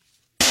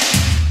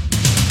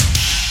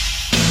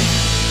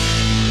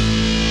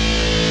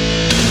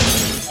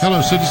 Hello,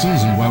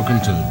 citizens, and welcome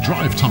to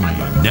Drive Time.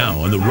 Now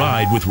on the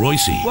Ride with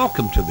Royce.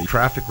 Welcome to the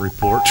traffic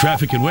report.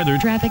 Traffic and weather.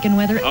 Traffic and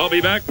weather. I'll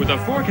be back with a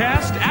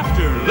forecast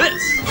after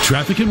this.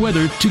 Traffic and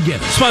weather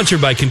together.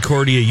 Sponsored by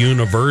Concordia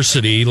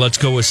University. Let's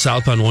go with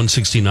southbound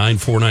 169,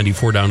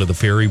 494 down to the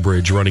Ferry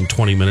Bridge, running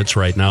 20 minutes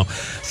right now.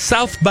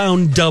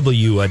 Southbound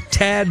W, a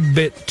tad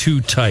bit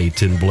too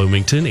tight in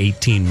Bloomington,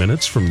 18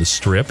 minutes from the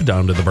Strip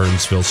down to the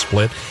Burnsville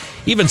split.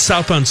 Even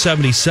southbound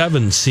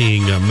 77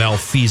 seeing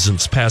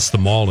malfeasance past the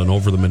mall and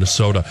over the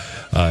Minnesota,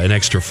 an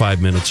extra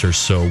 5 minutes or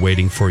so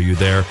waiting for you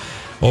there.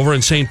 Over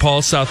in St.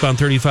 Paul, southbound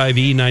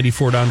 35E,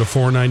 94 down to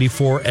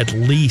 494, at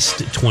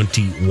least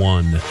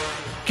 21.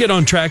 Get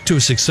on track to a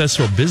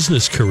successful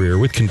business career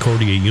with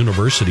Concordia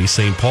University,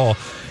 St. Paul.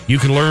 You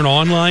can learn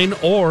online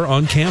or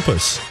on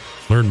campus.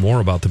 Learn more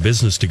about the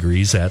business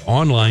degrees at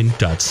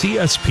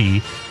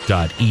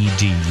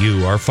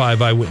online.csp.edu. Our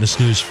 5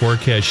 Eyewitness News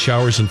forecast: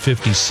 showers and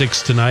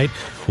 56 tonight.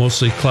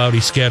 Mostly cloudy,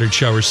 scattered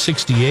showers,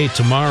 68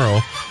 tomorrow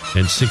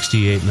and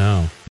 68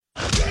 now.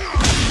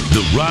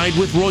 The Ride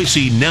with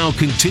Royce now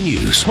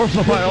continues.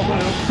 Personal foul,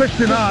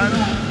 69,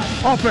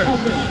 offense.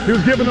 He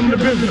was giving them the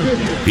business.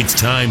 It's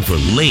time for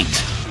late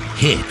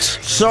hits.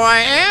 So I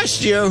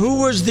asked you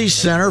who was the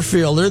center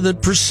fielder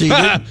that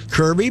preceded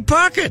Kirby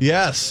Puckett.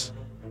 Yes.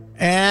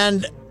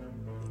 And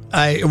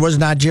it was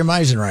not Jim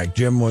Eisenreich.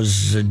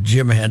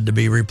 Jim had to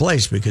be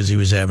replaced because he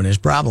was having his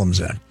problems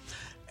then.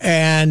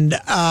 And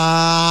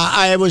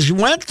I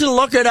went to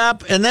look it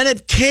up, and then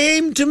it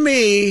came to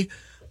me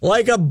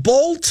like a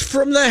bolt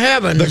from the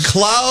heavens. The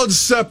clouds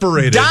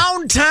separated.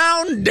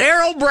 Downtown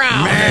Darryl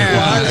Brown.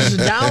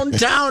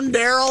 Downtown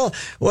Darryl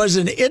was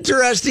an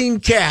interesting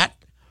cat,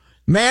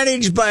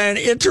 managed by an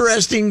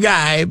interesting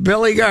guy,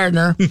 Billy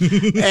Gardner,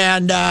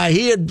 and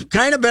he had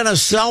kind of been a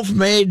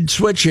self-made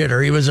switch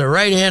hitter. He was a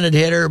right-handed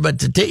hitter,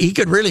 but he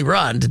could really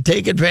run to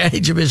take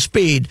advantage of his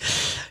speed.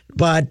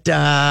 But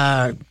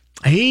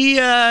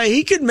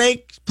He could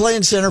make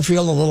playing center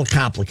field a little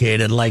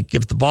complicated. Like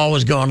if the ball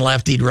was going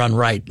left, he'd run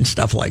right and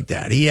stuff like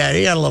that. He had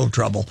a little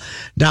trouble.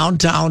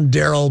 Downtown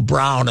Darrell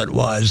Brown it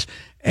was.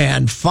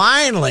 And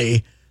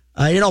finally,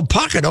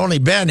 Puck had only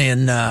been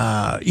in,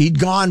 he'd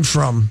gone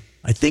from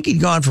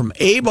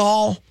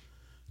A-ball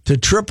to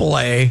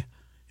AAA,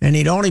 and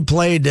he'd only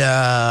played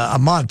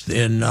less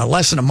than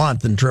a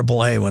month in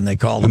AAA when they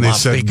called him up. And they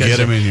said, get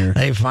him in here.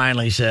 They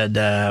finally said,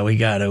 we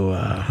got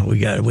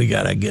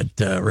to get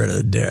rid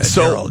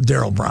of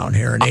Darrell Brown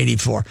here in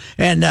 '84.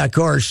 And of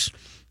course,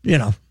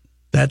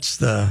 that's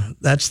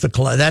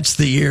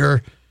the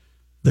year,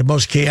 the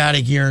most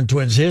chaotic year in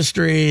Twins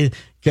history.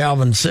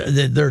 Calvin,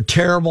 they're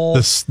terrible.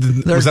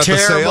 They're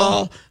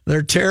terrible.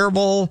 They're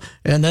terrible.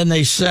 And then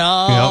they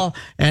sell.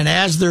 Yep. And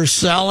as they're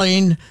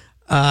selling,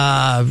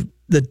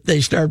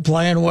 they start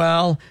playing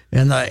well.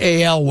 And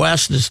the AL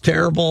West is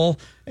terrible.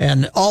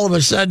 And all of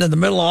a sudden, in the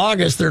middle of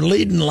August, they're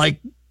leading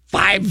like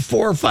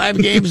 4 or 5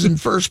 games in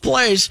first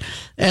place.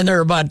 And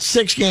they're about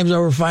 6 games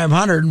over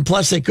 500. And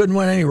plus, they couldn't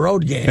win any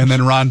road games. And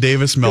then Ron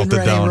Davis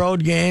melted down. Any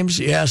road games,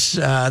 yes.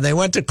 They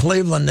went to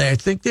Cleveland. I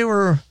think they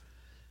were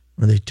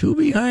they 2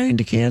 behind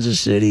to Kansas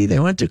City? They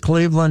went to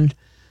Cleveland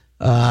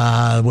for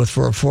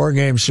a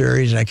 4-game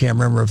series, and I can't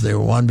remember if they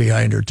were 1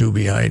 behind or 2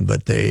 behind.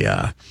 But they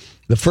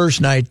the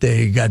first night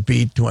they got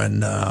beat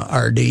when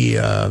RD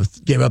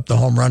gave up the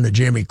home run to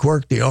Jamie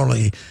Quirk, the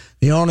only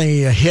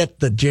hit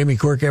that Jamie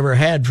Quirk ever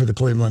had for the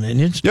Cleveland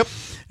Indians. Yep.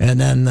 And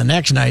then the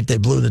next night they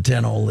blew the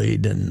 10-0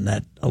 lead, and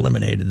that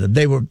eliminated them.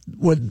 They were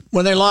when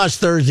they lost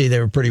Thursday, they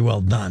were pretty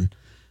well done,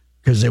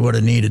 because they would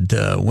have needed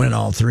to win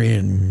all 3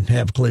 and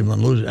have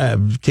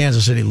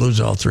Kansas City lose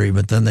all 3.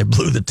 But then they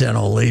blew the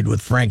 10-0 lead with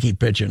Frankie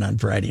pitching on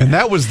Friday night. And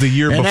that was the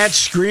year before. And that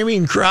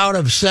screaming crowd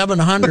of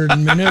 700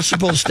 in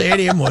Municipal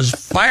Stadium was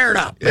fired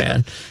up,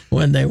 man,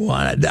 when they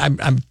won.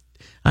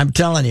 I'm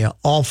telling you,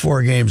 all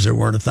 4 games there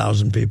weren't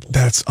 1,000 people.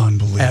 That's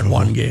unbelievable. At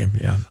one game,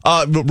 yeah.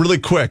 But really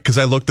quick, because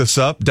I looked this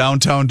up,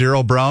 downtown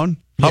Darrell Brown.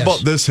 How about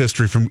this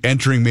history from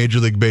entering Major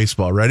League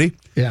Baseball? Ready?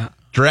 Yeah.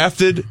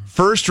 Drafted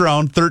first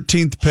round,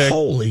 13th pick.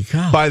 Holy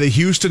cow. By the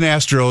Houston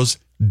Astros,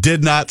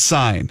 did not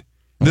sign.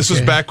 This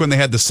was back when they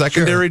had the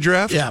secondary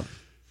draft. Yeah.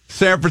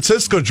 San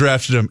Francisco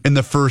drafted him in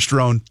the first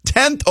round,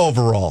 10th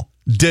overall,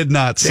 did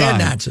not sign.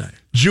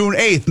 June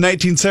 8th,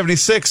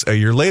 1976, a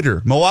year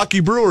later, Milwaukee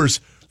Brewers,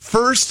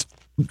 first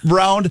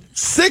round,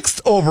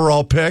 6th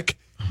overall pick,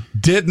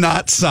 did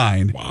not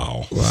sign.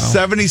 Wow.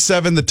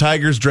 77, the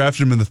Tigers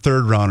drafted him in the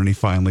 3rd round, and he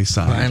finally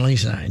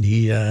signed.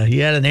 He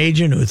had an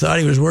agent who thought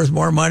he was worth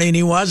more money than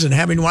he was, and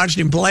having watched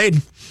him play,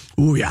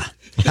 ooh, yeah.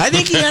 I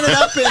think he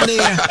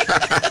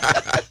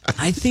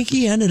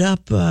ended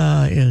up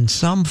in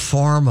some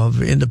form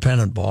of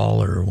independent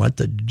ball, or went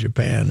to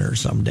Japan or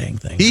some dang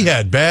thing. He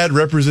had bad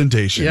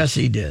representation. Yes,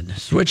 he did.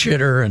 Switch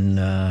hitter,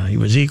 and he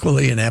was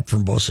equally inept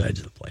from both sides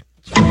of the plate.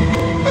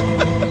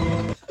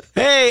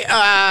 Hey,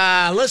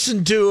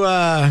 listen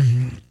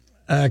to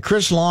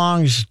Chris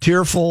Long's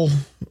tearful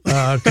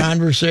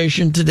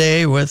conversation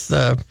today with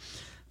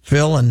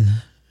Phil and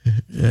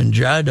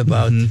Judd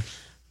about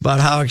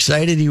how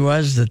excited he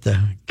was that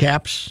the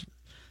Caps.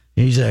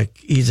 He's a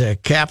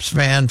Caps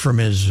fan from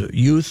his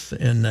youth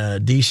in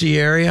the D.C.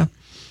 area,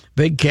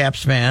 big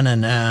Caps fan,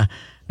 and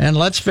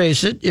let's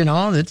face it,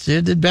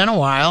 it had been a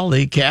while.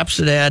 The Caps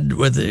had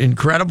with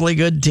incredibly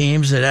good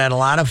teams that had a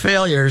lot of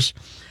failures,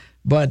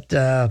 but.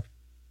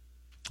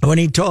 When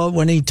he told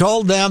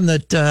them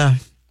that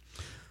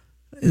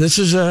this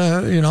is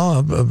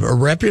a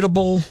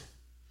reputable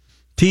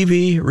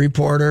TV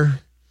reporter,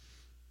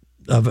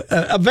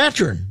 a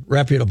veteran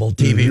reputable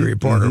TV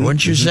reporter,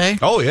 wouldn't you say?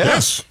 Oh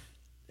yes.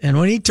 And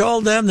when he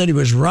told them that he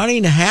was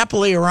running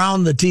happily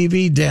around the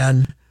TV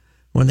den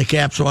when the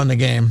Caps won the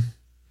game,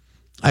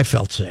 I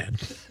felt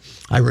sad.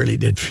 I really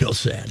did feel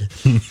sad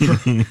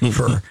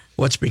for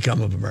what's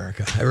become of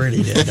America. I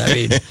really did. I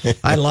mean,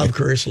 I love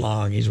Chris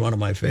Long. He's one of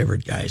my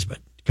favorite guys, but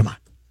come on.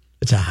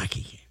 It's a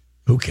hockey game.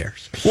 Who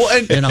cares? Well,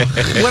 and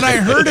when I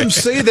heard him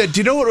say that, do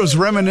you know what it was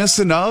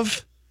reminiscent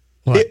of?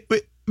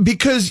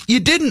 Because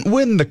you didn't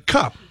win the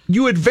cup.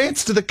 You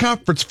advanced to the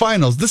conference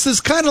finals. This is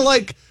kind of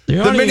like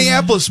the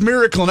Minneapolis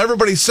Miracle, and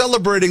everybody's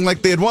celebrating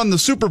like they had won the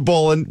Super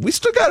Bowl, and we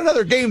still got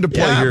another game to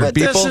play here, but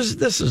people.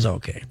 This is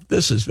okay.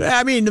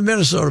 The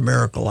Minnesota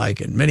Miracle,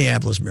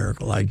 Minneapolis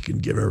Miracle, I can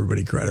give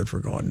everybody credit for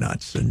going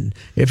nuts. And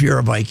if you're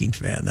a Viking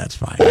fan, that's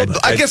fine. Well,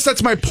 I guess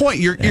that's my point.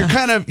 You're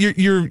kind of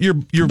you're.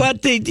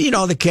 But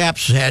the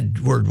Caps they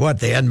hadn't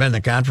been in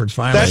the conference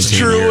finals. That's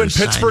true, and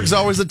Pittsburgh's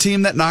always the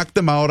team that knocked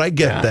them out. I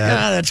get that.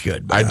 Yeah, that's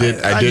good.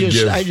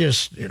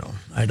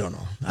 I don't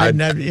know. I've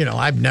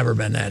never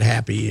been that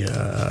happy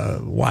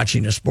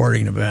watching a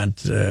sporting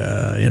event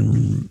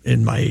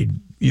in my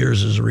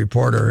years as a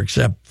reporter,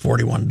 except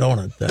 41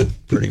 Donut. That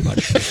pretty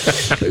much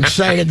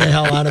excited the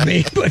hell out of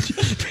me. But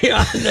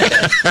beyond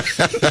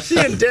that,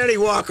 seeing Denny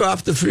walk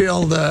off the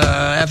field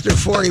after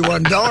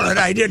 41 Donut,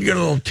 I did get a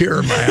little tear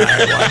in my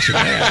eye watching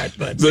that.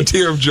 But the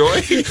tear of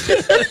joy?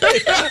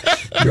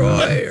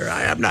 Joy, or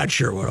I'm not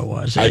sure what it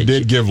was. I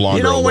did give Longer.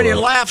 You know, when you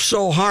laugh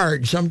so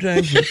hard,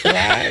 sometimes you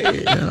cry.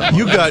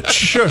 You got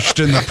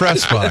shushed in the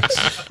press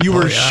box. You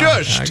were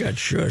shushed. I got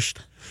shushed.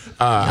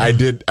 I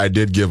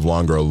did give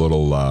Longer a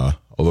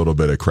little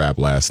bit of crap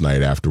last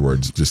night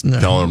afterwards, just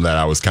telling him that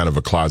I was kind of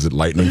a closet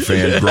Lightning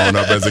fan growing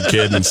up as a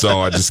kid, and so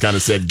I just kind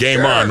of said,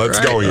 "Game on, let's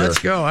go here." Let's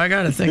go. I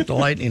got to think the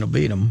Lightning will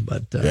beat them,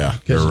 but yeah,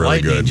 because really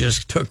Lightning good.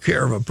 just took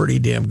care of a pretty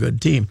damn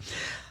good team.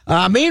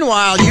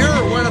 Meanwhile,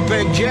 your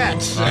Winnipeg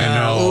Jets. I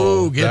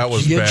know. That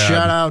was bad.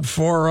 Shut out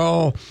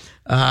 4-0.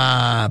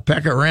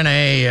 Pekka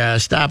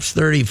Rinne stops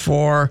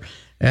 34,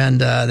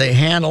 and they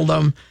handled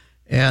them.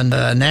 And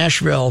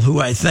Nashville, who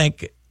I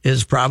think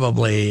is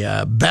probably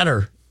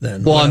better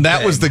than Winnipeg. And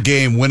that was the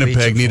game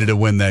Winnipeg needed to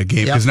win that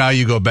game, because now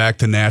you go back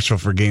to Nashville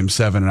for Game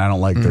 7, and I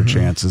don't like their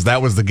chances.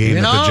 That was the game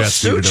that the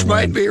Jets needed to win.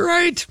 Might be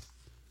right.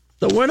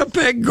 The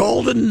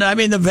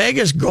the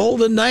Vegas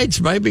Golden Knights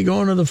might be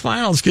going to the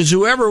finals, because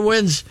whoever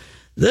wins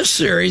this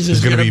series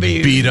is going to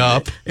be beat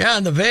up. Yeah,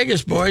 and the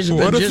Vegas boys have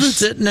been just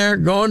sitting there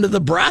going to the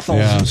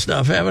brothels and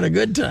stuff, having a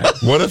good time.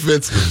 What if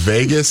it's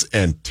Vegas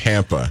and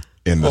Tampa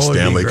in the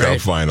Stanley Cup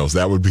Finals?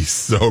 That would be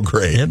so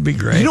great. It'd be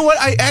great. You know what?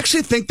 I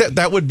actually think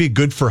that would be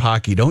good for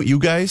hockey, don't you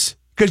guys?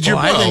 Because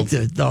I think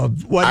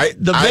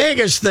the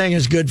Vegas thing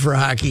is good for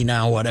hockey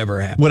now.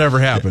 Whatever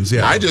happens,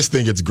 yeah. I just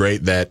think it's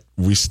great that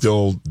we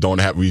still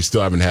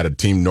haven't had a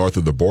team north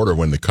of the border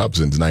win the Cup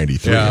since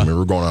 '93. Yeah. I mean,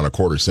 we're going on a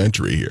quarter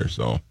century here,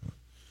 so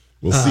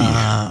we'll see.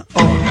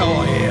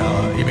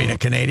 You mean a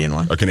Canadian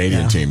one? A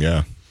Canadian team,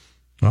 yeah.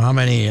 Well, how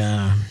many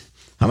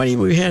have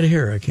we had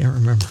here? I can't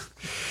remember.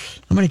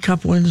 How many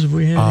Cup wins have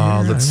we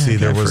had here? Let's see.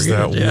 There was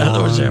that one. Yeah,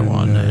 there was that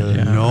one.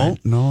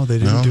 No, they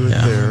didn't do it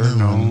there.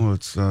 No,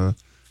 it's...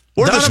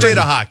 We're the state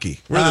of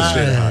hockey.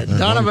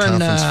 Donovan,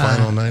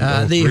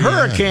 the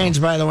Hurricanes,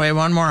 by the way,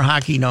 one more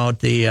hockey note.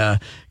 The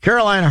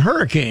Carolina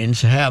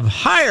Hurricanes have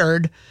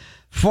hired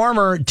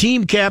former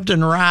team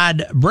captain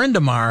Rod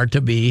Brind'Amour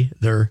to be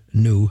their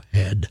new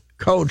head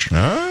coach.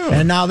 Oh.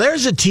 And now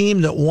there's a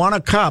team that won a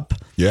cup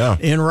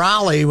in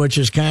Raleigh, which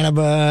is kind of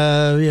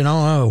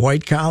a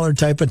white-collar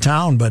type of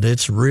town, but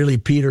it's really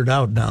petered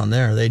out down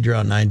there. They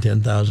draw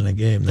 9,000-10,000 a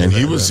game. And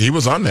he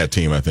was on that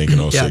team, I think,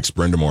 in 06,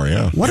 Brind'Amour,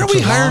 yeah. When are we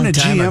hiring a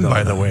GM,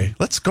 by the way?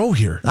 Let's go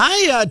here.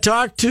 I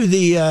talked to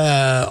the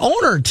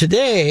owner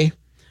today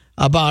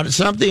about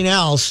something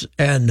else,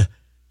 and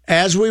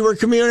as we were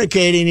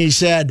communicating, he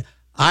said,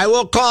 "I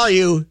will call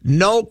you,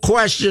 no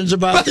questions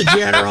about the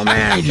general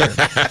manager."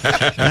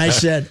 And I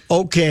said,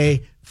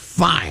 "Okay,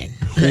 fine.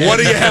 What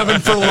are you having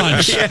for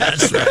lunch?"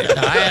 Yes, right.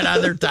 I had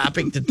other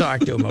topic to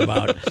talk to him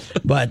about.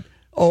 But,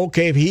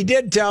 okay, he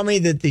did tell me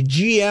that the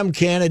GM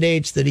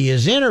candidates that he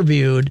has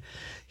interviewed,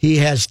 he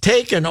has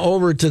taken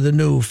over to the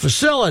new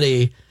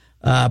facility,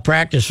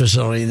 practice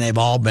facility, and they've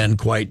all been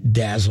quite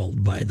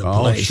dazzled by the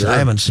place. Sure. I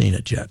haven't seen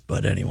it yet,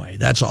 but anyway,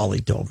 that's all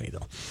he told me,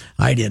 though.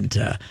 I didn't.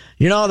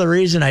 The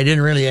reason I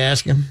didn't really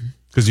ask him?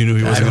 Because you knew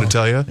he wasn't going to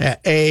tell you?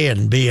 A,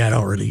 and B, I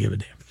don't really give a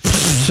damn.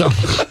 So,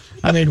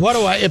 I mean, what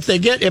do I, if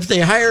they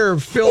hire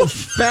Phil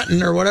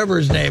Fenton or whatever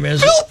his name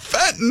is. Phil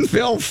Fenton?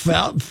 Phil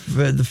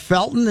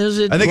Felton, is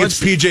it? I think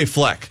it's PJ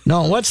Fleck.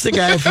 No, what's the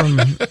guy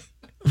from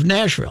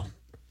Nashville?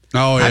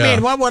 Oh, yeah. I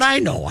mean, what would I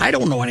know? I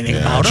don't know anything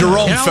about him.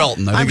 Jerome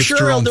Felton. I think it's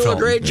Jerome I'm sure he'll do Felton.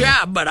 a great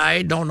job, but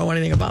I don't know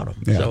anything about him.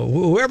 Yeah. So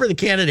whoever the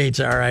candidates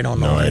are, I don't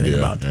know anything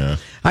about them. Yeah.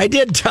 I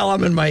did tell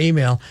him in my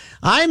email,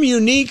 I'm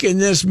unique in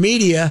this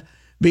media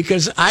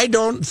because I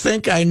don't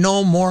think I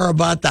know more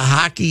about the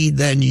hockey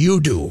than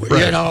you do.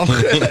 Right. You know?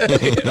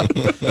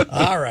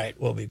 All right,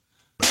 we'll be.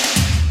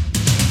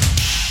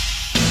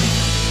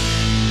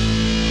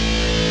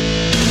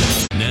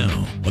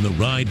 Now, on the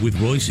ride with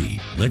Royce,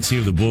 let's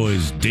hear the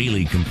boys'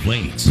 daily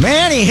complaints.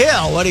 Manny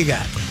Hill, what do you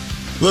got?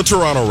 The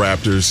Toronto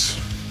Raptors.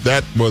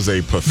 That was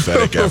a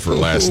pathetic effort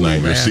last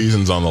night. Your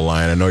season's on the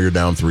line. I know you're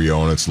down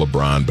 3-0 and it's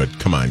LeBron, but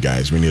come on,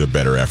 guys. We need a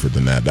better effort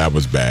than that. That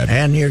was bad.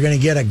 And you're going to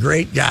get a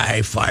great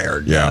guy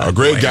fired. Yeah, a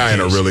great guy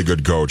and a really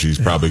good coach. He's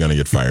probably going to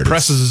get fired.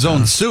 Presses his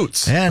own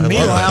suits. And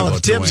meanwhile,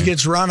 if Tibbs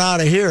gets run out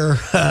of here,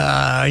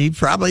 he's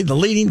probably the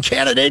leading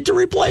candidate to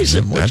replace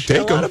him, which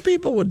a lot of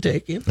people would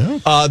take him.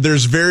 Yeah.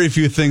 There's very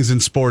few things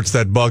in sports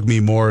that bug me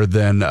more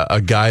than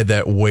a guy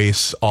that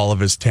wastes all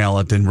of his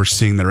talent, and we're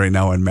seeing that right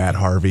now in Matt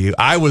Harvey.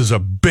 I was a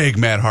big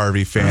Matt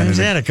Harvey fan. He's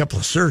had a couple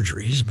of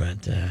surgeries,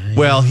 but...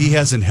 well, he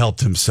hasn't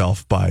helped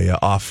himself by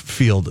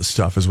off-field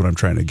stuff is what I'm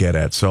trying to get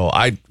at. So,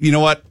 you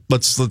know what?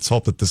 Let's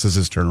hope that this is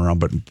his turnaround,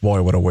 but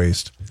boy, what a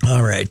waste.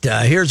 All right,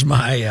 here's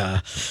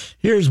my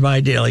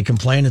daily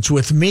complaint. It's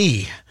with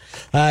me.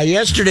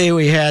 Yesterday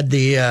we had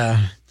the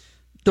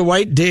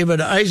Dwight David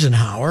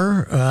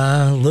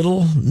Eisenhower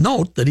little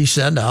note that he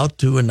sent out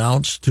to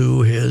announce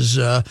to his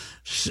the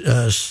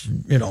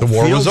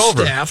war field was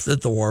over. Staff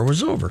that the war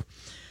was over.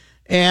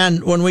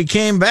 And when we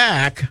came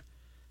back,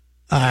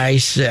 I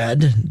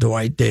said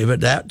Dwight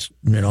David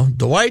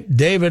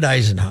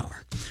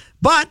Eisenhower.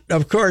 But,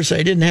 of course,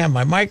 I didn't have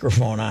my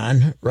microphone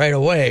on right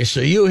away,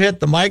 so you hit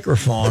the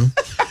microphone.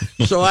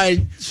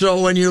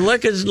 So when you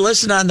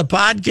listen on the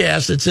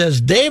podcast, it says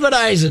David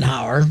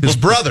Eisenhower. His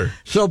brother.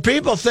 So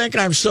people think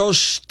I'm so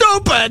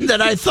stupid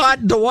that I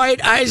thought Dwight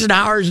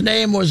Eisenhower's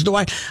name was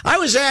Dwight. I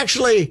was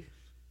actually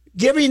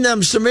giving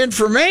them some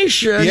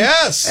information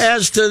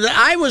as to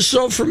I was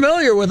so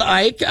familiar with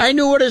Ike, I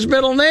knew what his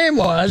middle name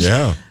was.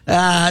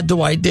 Yeah.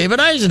 Dwight David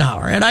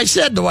Eisenhower. And I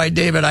said Dwight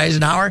David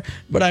Eisenhower,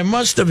 but I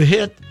must have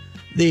hit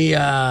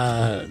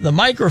the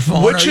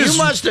microphone. You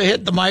must have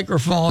hit the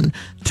microphone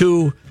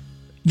to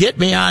get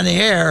me on the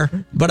air,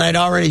 but I'd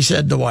already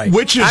said Dwight.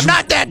 I'm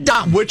not that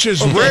dumb. Which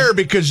is rare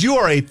because you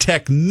are a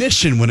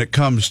technician when it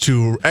comes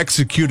to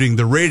executing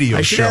the radio show.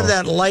 I should have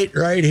that light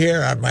right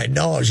here on my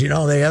nose. You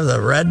know, they have the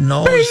red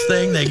nose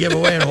thing they give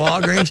away in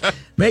Walgreens.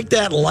 Make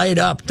that light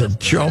up to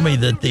show me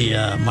that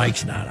the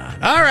mic's not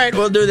on. All right,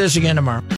 we'll do this again tomorrow.